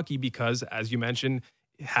much hockey because, as you mentioned,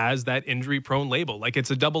 has that injury-prone label. Like,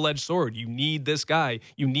 it's a double-edged sword. You need this guy.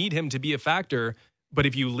 You need him to be a factor. But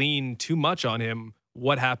if you lean too much on him,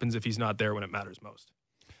 what happens if he's not there when it matters most?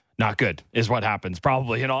 Not good is what happens,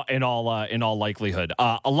 probably in all likelihood.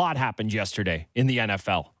 A lot happened yesterday in the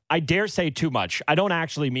NFL. I dare say too much. I don't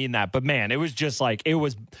actually mean that, but man, it was just like,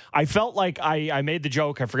 I felt like I made the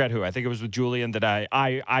joke. I forget who. I think it was with Julian that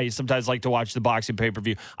I sometimes like to watch the boxing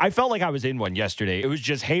pay-per-view. I felt like I was in one yesterday. It was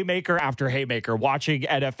just haymaker after haymaker, watching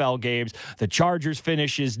NFL games. The Chargers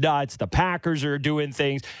finish is nuts. The Packers are doing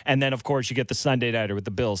things. And then, of course, you get the Sunday nighter with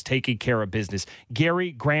the Bills taking care of business.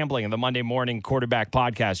 Gary Gramling of the Monday Morning Quarterback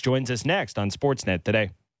Podcast joins us next on Sportsnet today.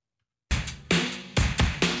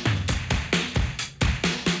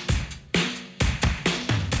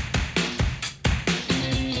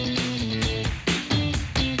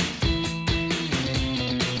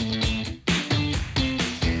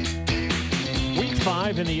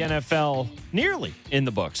 In the NFL, nearly in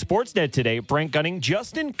the book. Sportsnet today, Brent Gunning,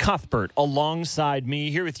 Justin Cuthbert alongside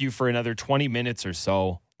me here with you for another 20 minutes or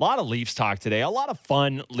so. A lot of Leafs talk today, a lot of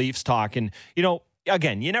fun Leafs talk. And,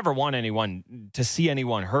 again, you never want anyone to see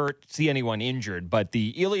anyone hurt, see anyone injured. But the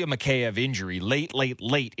Ilya Mikeyev injury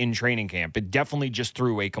late in training camp, it definitely just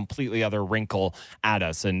threw a completely other wrinkle at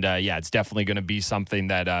us. And, it's definitely going to be something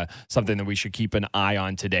that we should keep an eye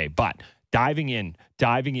on today. But diving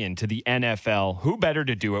into the NFL, who better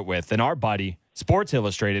to do it with than our buddy, Sports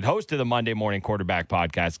Illustrated, host of the Monday Morning Quarterback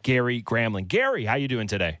Podcast, Gary Gramling. Gary, how you doing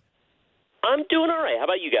today? I'm doing all right. How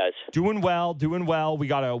about you guys? Doing well. We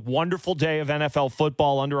got a wonderful day of NFL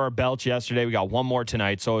football under our belts yesterday. We got one more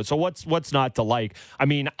tonight. So what's not to like? I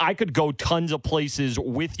mean, I could go tons of places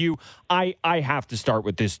with you. I have to start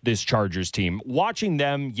with this Chargers team. Watching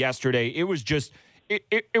them yesterday, it was just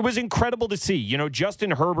It was incredible to see. You know,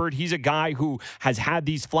 Justin Herbert, he's a guy who has had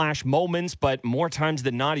these flash moments, but more times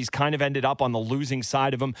than not, he's kind of ended up on the losing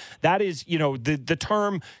side of him. That is, you know, the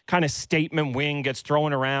term kind of statement win gets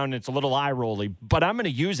thrown around. It's a little eye-rolly, but I'm going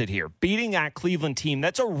to use it here. Beating that Cleveland team,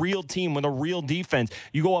 that's a real team with a real defense.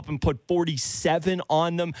 You go up and put 47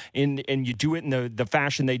 on them, and you do it in the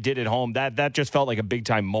fashion they did at home. That just felt like a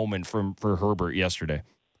big-time moment for Herbert yesterday.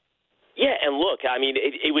 Yeah, and look, I mean,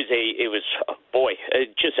 it was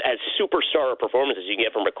just as superstar a performance as you can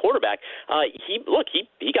get from a quarterback. He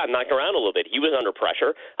got knocked around a little bit. He was under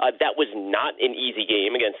pressure. That was not an easy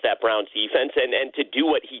game against that Browns defense, and to do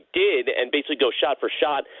what he did and basically go shot for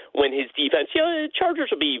shot when his defense, the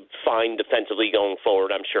Chargers will be fine defensively going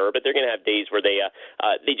forward, I'm sure, but they're going to have days where they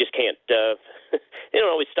just can't. They don't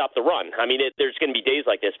always stop the run. I mean, there's going to be days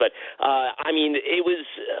like this, but I mean, it was.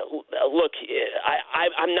 Look,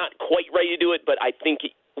 I'm not quite ready to do it, but I think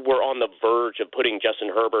we're on the verge of putting Justin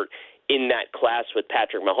Herbert in that class with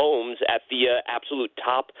Patrick Mahomes at the absolute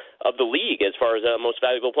top of the league as far as most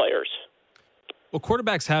valuable players. Well,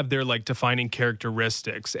 quarterbacks have their defining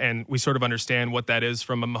characteristics, and we sort of understand what that is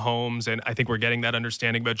from a Mahomes, and I think we're getting that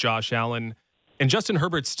understanding about Josh Allen. And Justin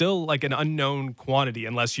Herbert's still like an unknown quantity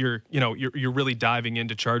unless you're really diving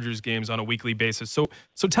into Chargers games on a weekly basis. So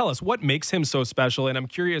tell us, what makes him so special? And I'm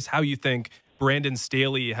curious how you think Brandon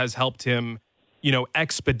Staley has helped him,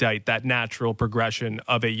 expedite that natural progression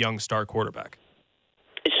of a young star quarterback.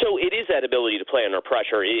 So it is that ability to play under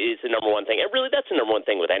pressure is the number one thing, and really that's the number one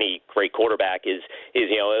thing with any great quarterback is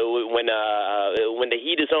when the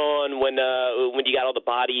heat is on, when you got all the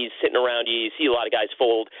bodies sitting around you see a lot of guys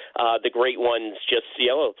fold. The great ones just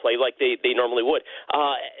play like they normally would.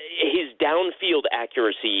 His downfield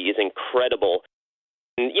accuracy is incredible.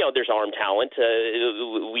 There's arm talent.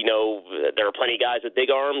 We know there are plenty of guys with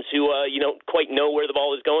big arms who don't quite know where the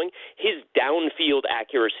ball is going. His downfield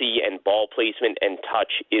accuracy and ball placement and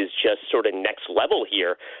touch is just sort of next level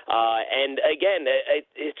here. And again,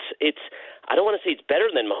 it's I don't want to say it's better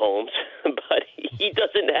than Mahomes, but he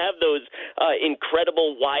doesn't have those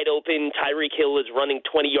incredible wide open Tyreek Hill is running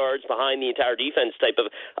 20 yards behind the entire defense type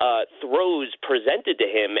of throws presented to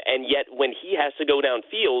him. And yet when he has to go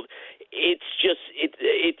downfield,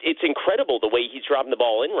 it's incredible the way he's dropping the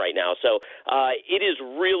ball in right now. So it is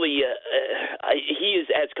really he is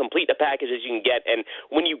as complete a package as you can get. And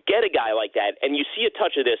when you get a guy like that, and you see a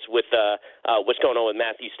touch of this with what's going on with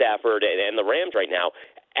Matthew Stafford and the Rams right now,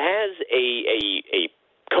 as a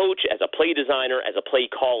coach, as a play designer, as a play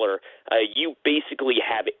caller, you basically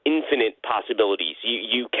have infinite possibilities.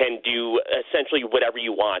 You can do essentially whatever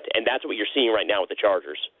you want, and that's what you're seeing right now with the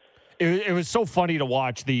Chargers. It was so funny to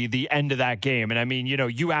watch the end of that game. And I mean,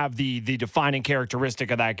 you have the defining characteristic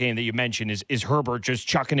of that game that you mentioned is Herbert just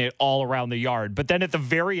chucking it all around the yard. But then at the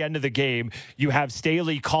very end of the game, you have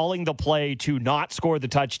Staley calling the play to not score the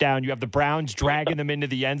touchdown. You have the Browns dragging them into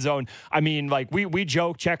the end zone. I mean, like we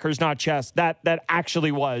joke, checkers, not chess. That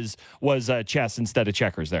actually was chess instead of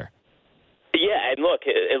checkers there. Yeah, and look,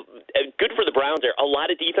 good for the Browns there. A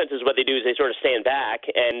lot of defenses, what they do is they sort of stand back,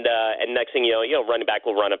 and next thing you know, running back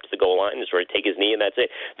will run up to the goal line and sort of take his knee, and that's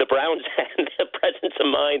it. The Browns had the presence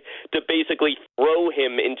of mind to basically throw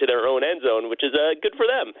him into their own end zone, which is good for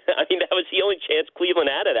them. I mean, that was the only chance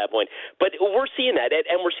Cleveland had at that point. But we're seeing that,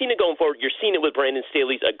 and we're seeing it going forward. You're seeing it with Brandon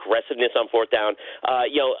Staley's aggressiveness on fourth down.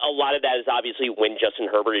 A lot of that is obviously when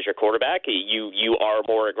Justin Herbert is your quarterback. You are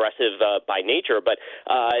more aggressive by nature, but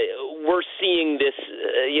we're seeing this,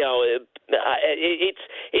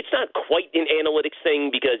 it's not quite an analytics thing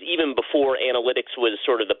because even before analytics was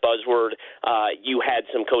sort of the buzzword, you had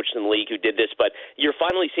some coaches in the league who did this, but you're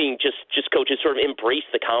finally seeing just coaches sort of embrace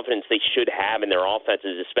the confidence they should have in their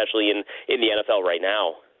offenses, especially in the NFL right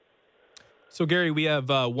now. So, Gary, we have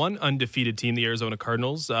one undefeated team, the Arizona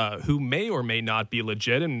Cardinals, who may or may not be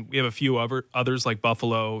legit, and we have a few others like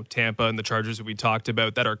Buffalo, Tampa, and the Chargers that we talked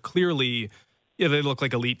about that are clearly, they look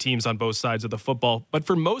like elite teams on both sides of the football. But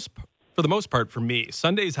for the most part, for me,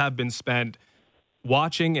 Sundays have been spent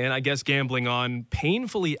watching and I guess gambling on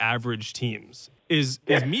painfully average teams. Is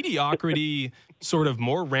mediocrity sort of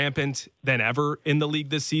more rampant than ever in the league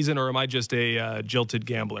this season, or am I just a jilted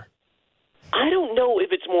gambler? I don't know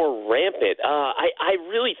if it's more rampant. I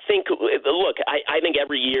really think, look, I think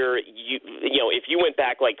every year, if you went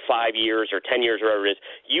back like 5 years or 10 years or whatever it is,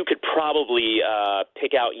 you could probably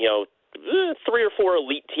pick out, 3 or 4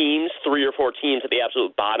 elite teams, 3 or 4 teams at the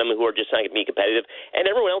absolute bottom who are just not going to be competitive, and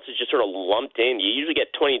everyone else is just sort of lumped in. You usually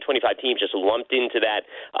get 20, 25 teams just lumped into that.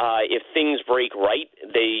 If things break right,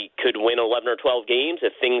 they could win 11 or 12 games.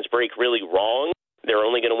 If things break really wrong, they're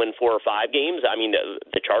only going to win 4 or 5 games. I mean,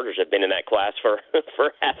 the Chargers have been in that class for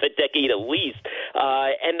half a decade at least,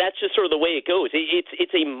 and that's just sort of the way it goes.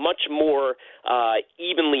 It's a much more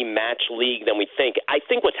evenly matched league than we think. I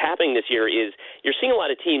think what's happening this year is you're seeing a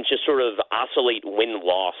lot of teams just sort of oscillate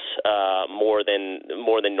win-loss more than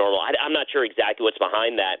normal. I'm not sure exactly what's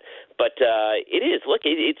behind that, but it is. Look,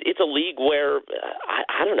 it's a league where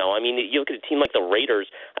I don't know. I mean, you look at a team like the Raiders.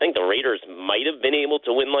 I think the Raiders might have been able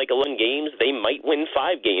to win like 11 games. They might win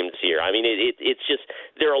 5 games here. I mean, it's just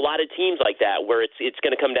there are a lot of teams like that where it's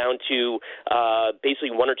going to come down to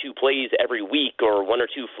basically 1 or 2 plays every week, or 1 or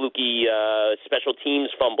 2 fluky special teams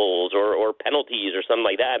fumbles or penalties or something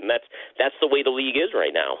like that, and that's the way the league is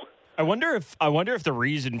right now. I wonder if the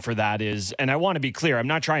reason for that is, and I want to be clear, I'm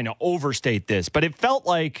not trying to overstate this, but it felt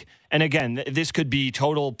like, and again, this could be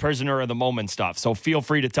total prisoner of the moment stuff, so feel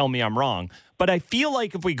free to tell me I'm wrong. But I feel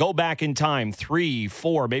like if we go back in time, 3,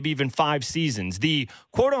 4, maybe even 5 seasons, the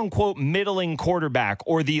quote-unquote middling quarterback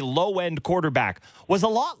or the low-end quarterback was a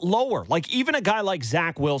lot lower. Like even a guy like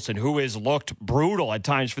Zach Wilson, who has looked brutal at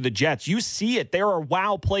times for the Jets, you see it. There are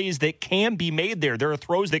wow plays that can be made there. There are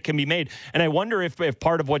throws that can be made. And I wonder if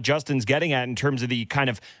part of what Justin's getting at in terms of the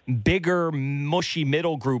kind of bigger, mushy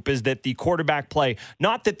middle group is that the quarterback play,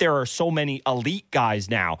 not that there are so many elite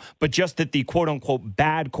guys now, but just that the quote-unquote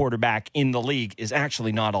bad quarterback in the league is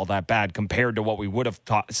actually not all that bad compared to what we would have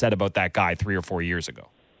said about that guy 3 or 4 years ago.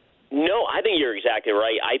 No, I think you're exactly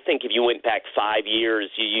right. I think if you went back 5 years,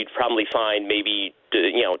 you'd probably find maybe 10,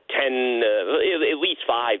 at least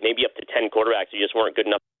 5, maybe up to 10 quarterbacks who just weren't good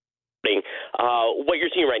enough. What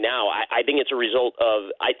you're seeing right now, I think it's a result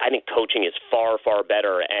of, I think coaching is far, far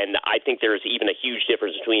better, and I think there's even a huge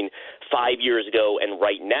difference between 5 years ago and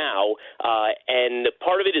right now, and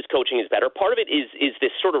part of it is coaching is better. Part of it is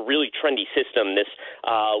this sort of really trendy system, this,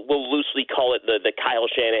 we'll loosely call it the Kyle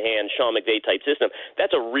Shanahan, Sean McVay type system.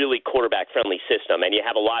 That's a really quarterback-friendly system, and you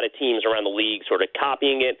have a lot of teams around the league sort of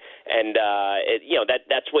copying it, and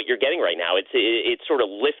that's what you're getting right now. It's sort of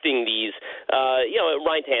lifting these,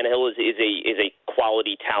 Ryan Tannehill is a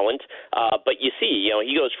quality talent, but you see,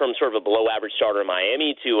 he goes from sort of a below average starter in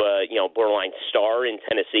Miami to a borderline star in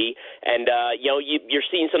Tennessee, and you're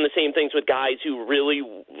seeing some of the same things with guys who really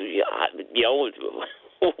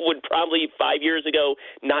would probably 5 years ago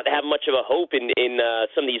not have much of a hope in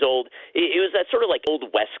some of these old. It was that sort of like old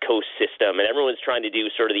West Coast system, and everyone's trying to do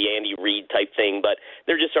sort of the Andy Reid type thing, but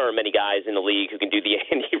there just aren't many guys in the league who can do the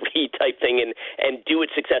Andy Reid type thing and do it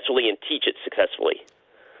successfully and teach it successfully.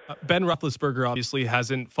 Ben Roethlisberger obviously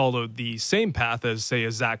hasn't followed the same path as, say,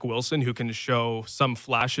 a Zach Wilson, who can show some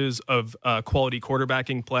flashes of quality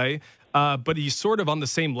quarterbacking play, but he's sort of on the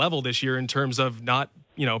same level this year in terms of not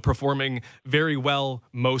performing very well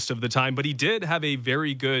most of the time. But he did have a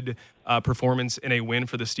very good performance in a win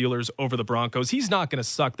for the Steelers over the Broncos. He's not going to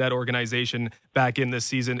suck that organization back in this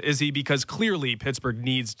season, is he? Because clearly Pittsburgh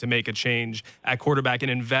needs to make a change at quarterback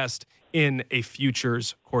and invest in a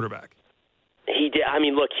futures quarterback. He did. I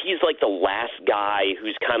mean, look, he's like the last guy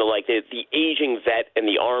who's kind of like the aging vet, and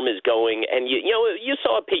the arm is going. And you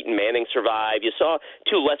saw Peyton Manning survive. You saw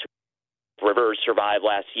two lesser Rivers survive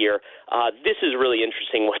last year. This is really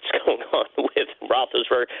interesting what's going on with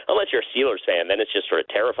Roethlisberger. Unless you're a Steelers fan, then it's just sort of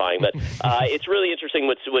terrifying. But it's really interesting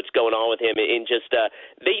what's going on with him. In just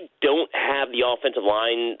they don't have the offensive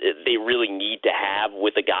line they really need to have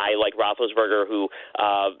with a guy like Roethlisberger, who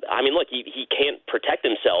look, he can't protect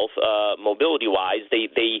himself mobility-wise.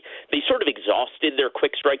 They sort of exhausted their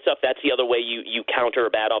quick strike stuff. That's the other way you counter a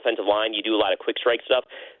bad offensive line. You do a lot of quick strike stuff.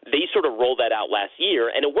 They sort of rolled that out last year,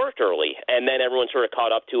 and it worked early. And then everyone sort of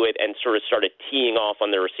caught up to it and sort of started teeing off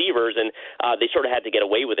on their receivers, and they sort of had to get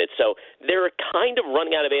away with it. So they're kind of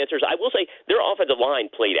running out of answers. I will say their offensive line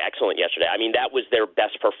played excellent yesterday. I mean, that was their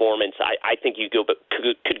best performance. I think you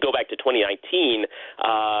could go back to 2019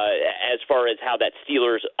 as far as how that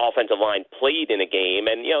Steelers offensive line played in a game.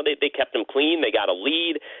 And, they kept them clean. They got a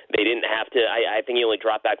lead. They didn't have to. I think he only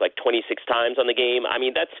dropped back like 26 times on the game. I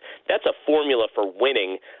mean, that's a formula for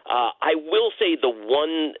winning. I will say the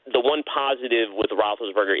one positive with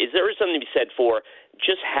Roethlisberger is there is something to be said for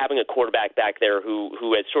just having a quarterback back there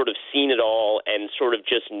who has sort of seen it all and sort of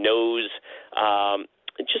just knows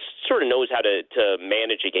how to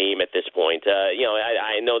manage a game at this point.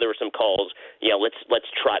 I know there were some calls. Let's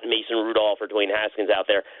trot Mason Rudolph or Dwayne Haskins out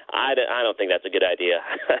there. I don't think that's a good idea.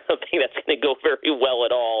 I don't think that's going to go very well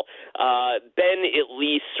at all. Ben at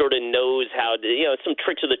least sort of knows how to, some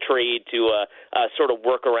tricks of the trade to sort of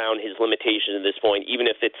work around his limitations at this point, even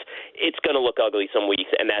if it's going to look ugly some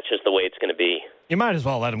weeks, and that's just the way it's going to be. You might as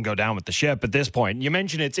well let him go down with the ship at this point. You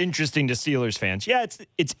mentioned it's interesting to Steelers fans. Yeah,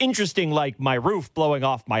 it's interesting, like my roof blowing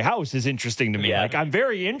off my house is interesting to me. Yeah. Like, I'm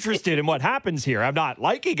very interested in what happens here. I'm not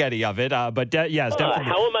liking any of it, but yes, definitely.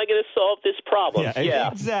 How am I going to solve this problem? Yeah.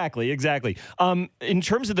 Exactly. In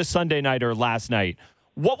terms of the Sunday nighter last night,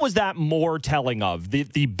 what was that more telling of?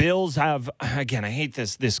 The Bills have, again, I hate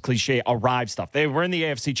this cliche, arrived stuff. They were in the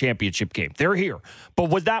AFC Championship game. They're here. But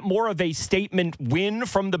was that more of a statement win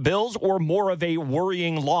from the Bills or more of a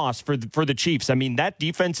worrying loss for the Chiefs? I mean, that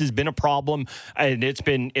defense has been a problem, and it's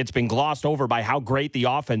been glossed over by how great the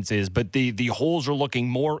offense is, but the holes are looking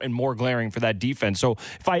more and more glaring for that defense. So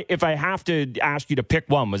if I have to ask you to pick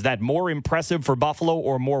one, was that more impressive for Buffalo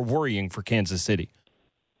or more worrying for Kansas City?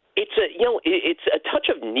 It's a touch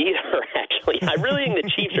of neither, actually. I really think the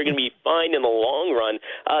Chiefs are going to be fine in the long run.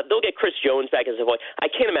 They'll get Chris Jones back at some point. I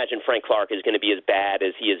can't imagine Frank Clark is going to be as bad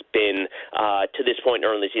as he has been to this point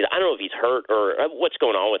early in the season. I don't know if he's hurt or what's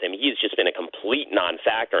going on with him. He's just been a complete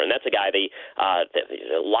non-factor, and that's a guy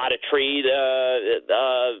a lot of trade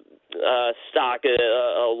stock,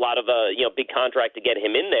 a lot of big contract to get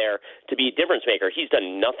him in there to be a difference maker. He's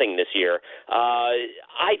done nothing this year.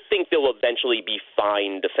 I think they'll eventually be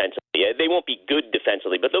fine defensively. They won't be good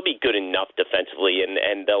defensively, but they'll be good enough defensively,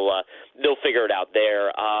 and they'll figure it out there.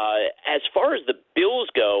 As far as the Bills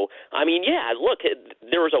go, I mean, yeah, look,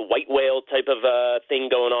 there was a white whale type of thing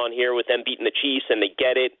going on here with them beating the Chiefs, and they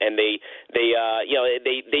get it, and they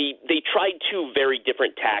tried two very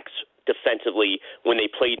different tacks defensively when they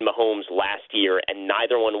played Mahomes last year, and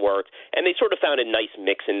neither one worked. And they sort of found a nice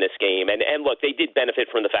mix in this game. And look, they did benefit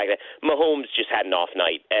from the fact that Mahomes just had an off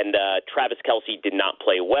night, and Travis Kelce did not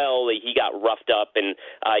play well. He got roughed up, and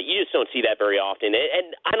you just don't see that very often.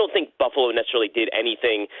 And I don't think Buffalo necessarily did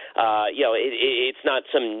anything. It's not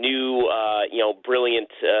some new, brilliant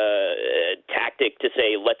tactic to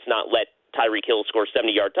say, let's not let Tyreek Hill score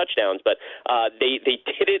 70-yard touchdowns, but they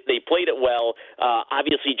did it. They played it well.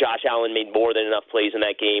 Obviously, Josh Allen made more than enough plays in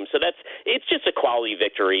that game, so it's just a quality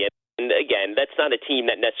victory. And again, that's not a team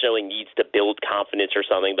that necessarily needs to build confidence or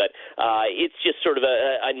something, but it's just sort of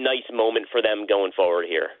a nice moment for them going forward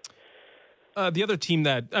here. The other team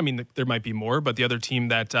that, I mean, there might be more, but the other team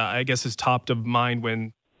that I guess is top of mind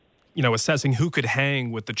when assessing who could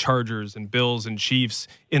hang with the Chargers and Bills and Chiefs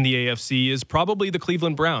in the AFC is probably the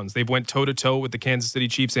Cleveland Browns. They've went toe-to-toe with the Kansas City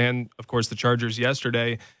Chiefs and, of course, the Chargers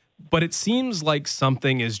yesterday. But it seems like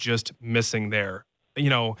something is just missing there.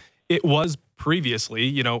 It was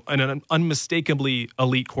previously, an unmistakably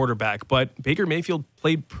elite quarterback, but Baker Mayfield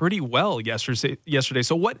played pretty well yesterday.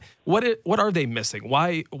 So what are they missing?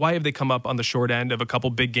 Why have they come up on the short end of a couple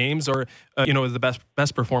big games, or the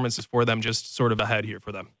best performances for them just sort of ahead here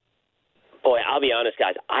for them? Boy, I'll be honest,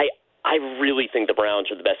 guys. I really think the Browns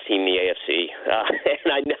are the best team in the AFC.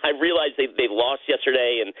 And I realize they lost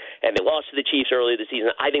yesterday and they lost to the Chiefs earlier this season.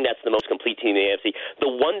 I think that's the most complete team in the AFC. The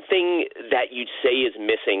one thing that you'd say is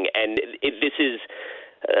missing, and this is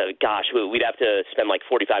we'd have to spend like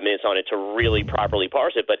 45 minutes on it to really properly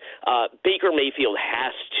parse it, but Baker Mayfield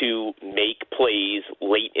has to make plays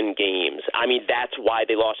late in games. I mean, that's why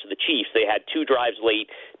they lost to the Chiefs. They had 2 drives late,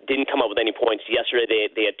 didn't come up with any points. Yesterday,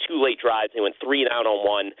 they had 2 late drives. They went 3 and out on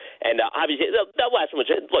 1. And obviously, that last one was,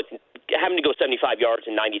 look, having to go 75 yards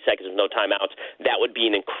in 90 seconds with no timeouts, that would be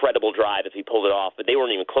an incredible drive if he pulled it off, but they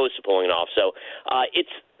weren't even close to pulling it off. So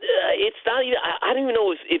it's not even, I don't even know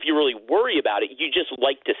if you really worry about it. You just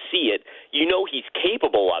like to see it. You know he's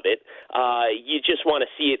capable of it. You just want to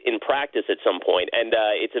see it in practice at some point. And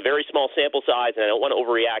it's a very small sample size, and I don't want to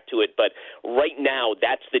overreact to it, but right now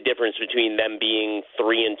that's the difference between them being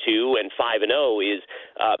 3-2 and 5-0 is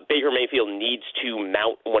Baker Mayfield needs to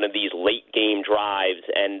mount one of these late game drives.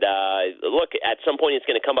 And look, at some point it's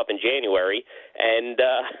going to come up in January,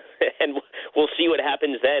 and we'll see what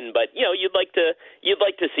happens then. But you'd like to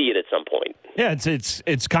see it at some point. Yeah,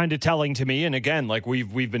 it's kind of telling to me. And again, like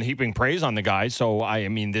we've been heaping praise on the guys, so I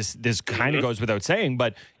mean this kind of goes without saying.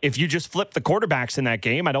 But if you just flip the quarterbacks in that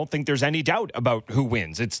game, I don't think there's any doubt about who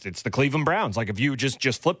wins. It's the Cleveland Browns. Like if you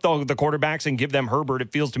just flip the quarterbacks and give them Herbert,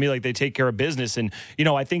 it feels to me like they take care of business. And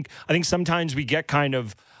I think sometimes we get kind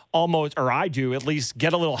of almost, or I do at least,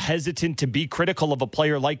 get a little hesitant to be critical of a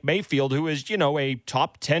player like Mayfield, who is, a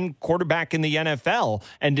top 10 quarterback in the NFL.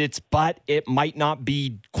 But it might not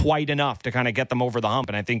be quite enough to kind of get them over the hump.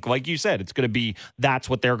 And I think, like you said, it's going to be, that's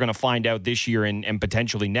what they're going to find out this year and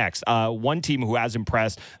potentially next. One team who has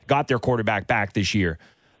impressed, got their quarterback back this year.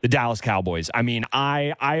 the Dallas Cowboys. I mean,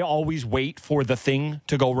 I always wait for the thing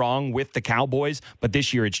to go wrong with the Cowboys, but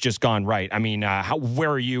this year it's just gone right. I mean, where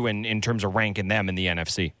are you in terms of ranking them in the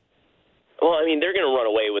NFC? Well, I mean, they're going to run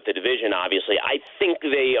away with the division, obviously. I think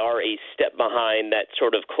they are a step behind that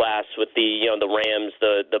sort of class with the Rams,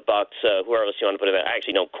 the Bucks, whoever else you want to put it. I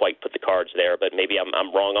actually don't quite put the Cards there, but maybe I'm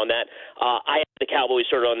wrong on that. I have the Cowboys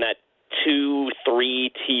sort of on that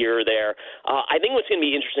 2-3 tier there. I think what's going to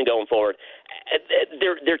be interesting going forward,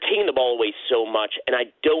 they're taking the ball away so much, and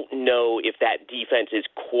I don't know if that defense is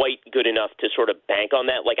quite good enough to sort of bank on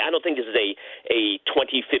that. Like, I don't think this is a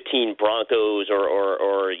 2015 Broncos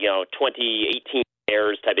or 2018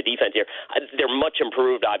 Bears type of defense here. They're much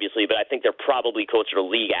improved, obviously, but I think they're probably closer to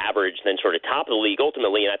league average than sort of top of the league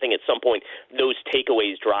ultimately, and I think at some point those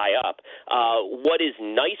takeaways dry up. What is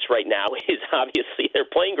nice right now is obviously they're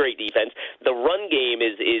playing great defense. The run game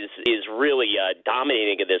is really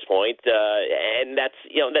dominating at this point, and that's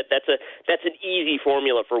an easy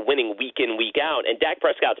formula for winning week in, week out. And Dak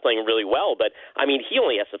Prescott's playing really well, but I mean, he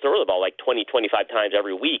only has to throw the ball like 20, 25 times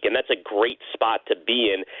every week, and that's a great spot to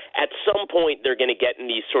be in. At some point, they're going to get in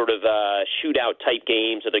these sort of shootout type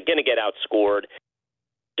games, or they're going to get outscored.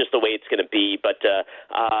 Just the way it's going to be. But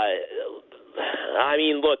I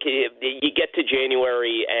mean, look, you get to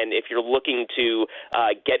January, and if you're looking to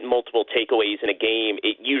get multiple takeaways in a game,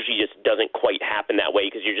 it usually just doesn't quite happen that way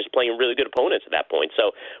because you're just playing really good opponents at that point.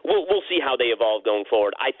 So we'll see how they evolve going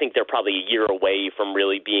forward. I think they're probably a year away from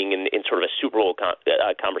really being in sort of a Super Bowl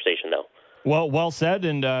conversation, though. Well said,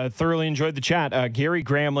 and thoroughly enjoyed the chat. Gary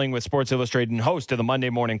Gramling with Sports Illustrated and host of the Monday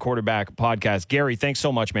Morning Quarterback Podcast. Gary, thanks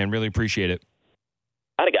so much, man. Really appreciate it.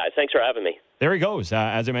 Hi, guys. Thanks for having me. There he goes.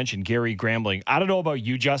 As I mentioned, Gary Gramling. I don't know about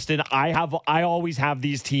you, Justin. I always have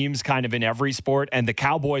these teams kind of in every sport, and the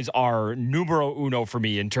Cowboys are numero uno for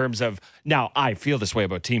me in terms of, now I feel this way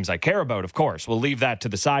about teams I care about, of course. We'll leave that to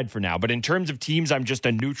the side for now. But in terms of teams I'm just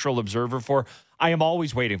a neutral observer for, I am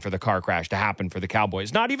always waiting for the car crash to happen for the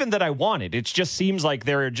Cowboys. Not even that I want it. It just seems like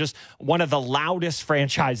they're just one of the loudest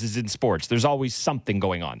franchises in sports. There's always something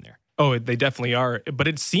going on there. Oh, they definitely are. But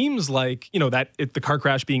it seems like, the car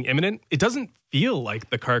crash being imminent, it doesn't feel like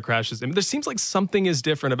the car crash is imminent. There seems like something is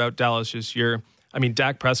different about Dallas this year. I mean,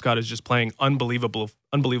 Dak Prescott is just playing unbelievable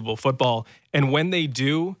football. And when they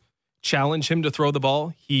do challenge him to throw the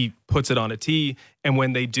ball, he puts it on a tee. And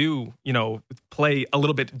when they do, play a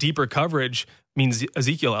little bit deeper coverage, means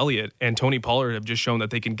Ezekiel Elliott and Tony Pollard have just shown that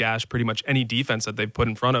they can gash pretty much any defense that they've put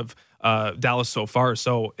in front of Dallas so far.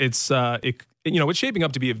 So it's shaping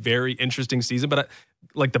up to be a very interesting season. But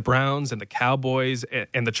like the Browns and the Cowboys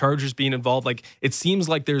and the Chargers being involved, like it seems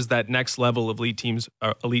like there's that next level of elite teams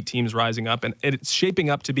rising up, and it's shaping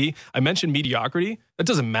up to be. I mentioned mediocrity. That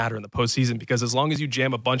doesn't matter in the postseason because as long as you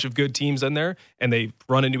jam a bunch of good teams in there and they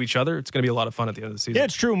run into each other, it's going to be a lot of fun at the end of the season. Yeah,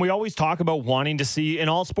 it's true. And we always talk about wanting to see in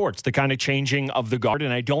all sports the kind of changing of the guard.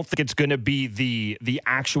 And I don't think it's going to be the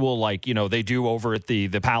actual, they do over at the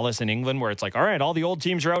Palace in England where it's like, all right, all the old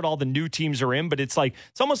teams are out, all the new teams are in. But it's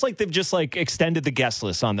almost like they've just extended the guest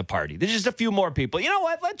list on the party. There's just a few more people. You know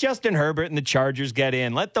what? Let Justin Herbert and the Chargers get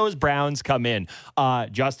in. Let those Browns come in.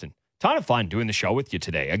 Justin, ton of fun doing the show with you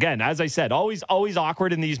today. Again, as I said, always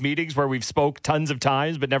awkward in these meetings where we've spoke tons of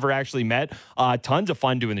times but never actually met. Tons of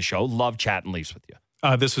fun doing the show. Love chatting Leafs with you.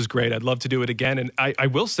 This was great. I'd love to do it again. And I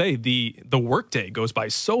will say the workday goes by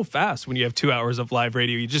so fast when you have 2 hours of live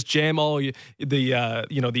radio. You just jam all the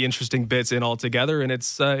interesting bits in all together, and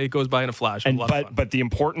it goes by in a flash. But the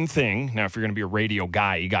important thing, now if you're going to be a radio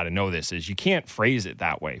guy, you got to know this, is you can't phrase it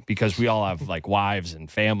that way because we all have wives and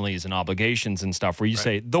families and obligations and stuff where you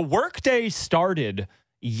say the workday started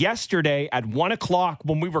yesterday at 1:00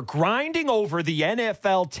 when we were grinding over the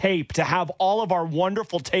NFL tape to have all of our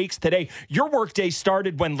wonderful takes today. Your workday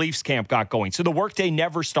started when Leafs camp got going. So the workday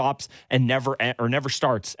never stops and never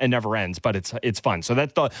starts and never ends, but it's fun. So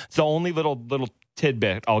that's the only little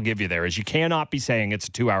tidbit I'll give you there is you cannot be saying it's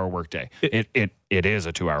a 2-hour workday. It is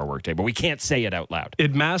a 2-hour workday, but we can't say it out loud.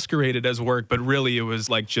 It masqueraded as work, but really it was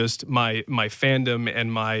just my fandom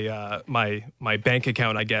and my bank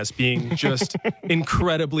account, I guess, being just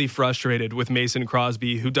incredibly frustrated with Mason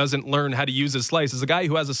Crosby, who doesn't learn how to use his slice. As a guy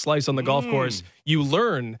who has a slice on the golf course, you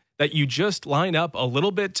learn that you just line up a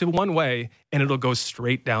little bit to one way and it'll go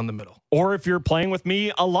straight down the middle. Or if you're playing with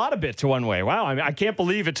me, a lot of bit to one way. Wow, I can't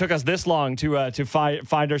believe it took us this long to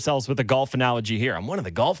find ourselves with a golf analogy here. I'm one of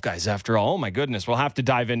the golf guys after all. Oh my goodness, we'll have to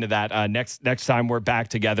dive into that next time we're back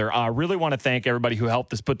together. Really want to thank everybody who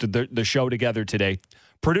helped us put the show together today.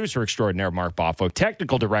 producer extraordinaire Mark Boffo,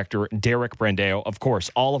 technical director Derek Brandeo, of course,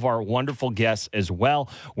 all of our wonderful guests as well.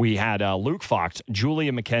 We had Luke Fox,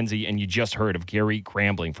 Julian McKenzie, and you just heard of Gary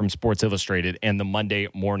Gramling from Sports Illustrated and the Monday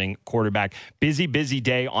Morning Quarterback. Busy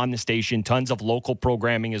day on the station. Tons of local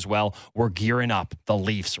programming as well. We're gearing up. The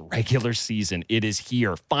Leafs regular season. It is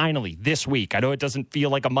here finally this week. I know it doesn't feel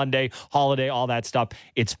like a Monday holiday, all that stuff.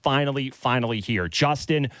 It's finally here.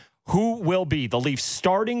 Justin, who will be the Leafs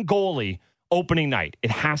starting goalie opening night?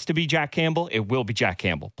 It has to be Jack Campbell. It will be Jack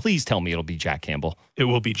Campbell. Please tell me it'll be Jack Campbell. It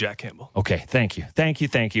will be Jack Campbell. Okay, thank you.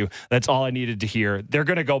 That's all I needed to hear. They're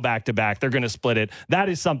going to go back to back. They're going to split it. That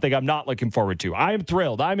is something I'm not looking forward to. I am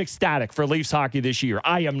thrilled. I'm ecstatic for Leafs hockey this year.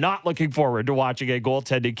 I am not looking forward to watching a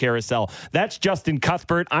goaltending carousel. That's Justin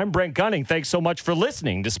Cuthbert. I'm Brent Gunning. Thanks so much for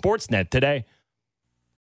listening to Sportsnet today.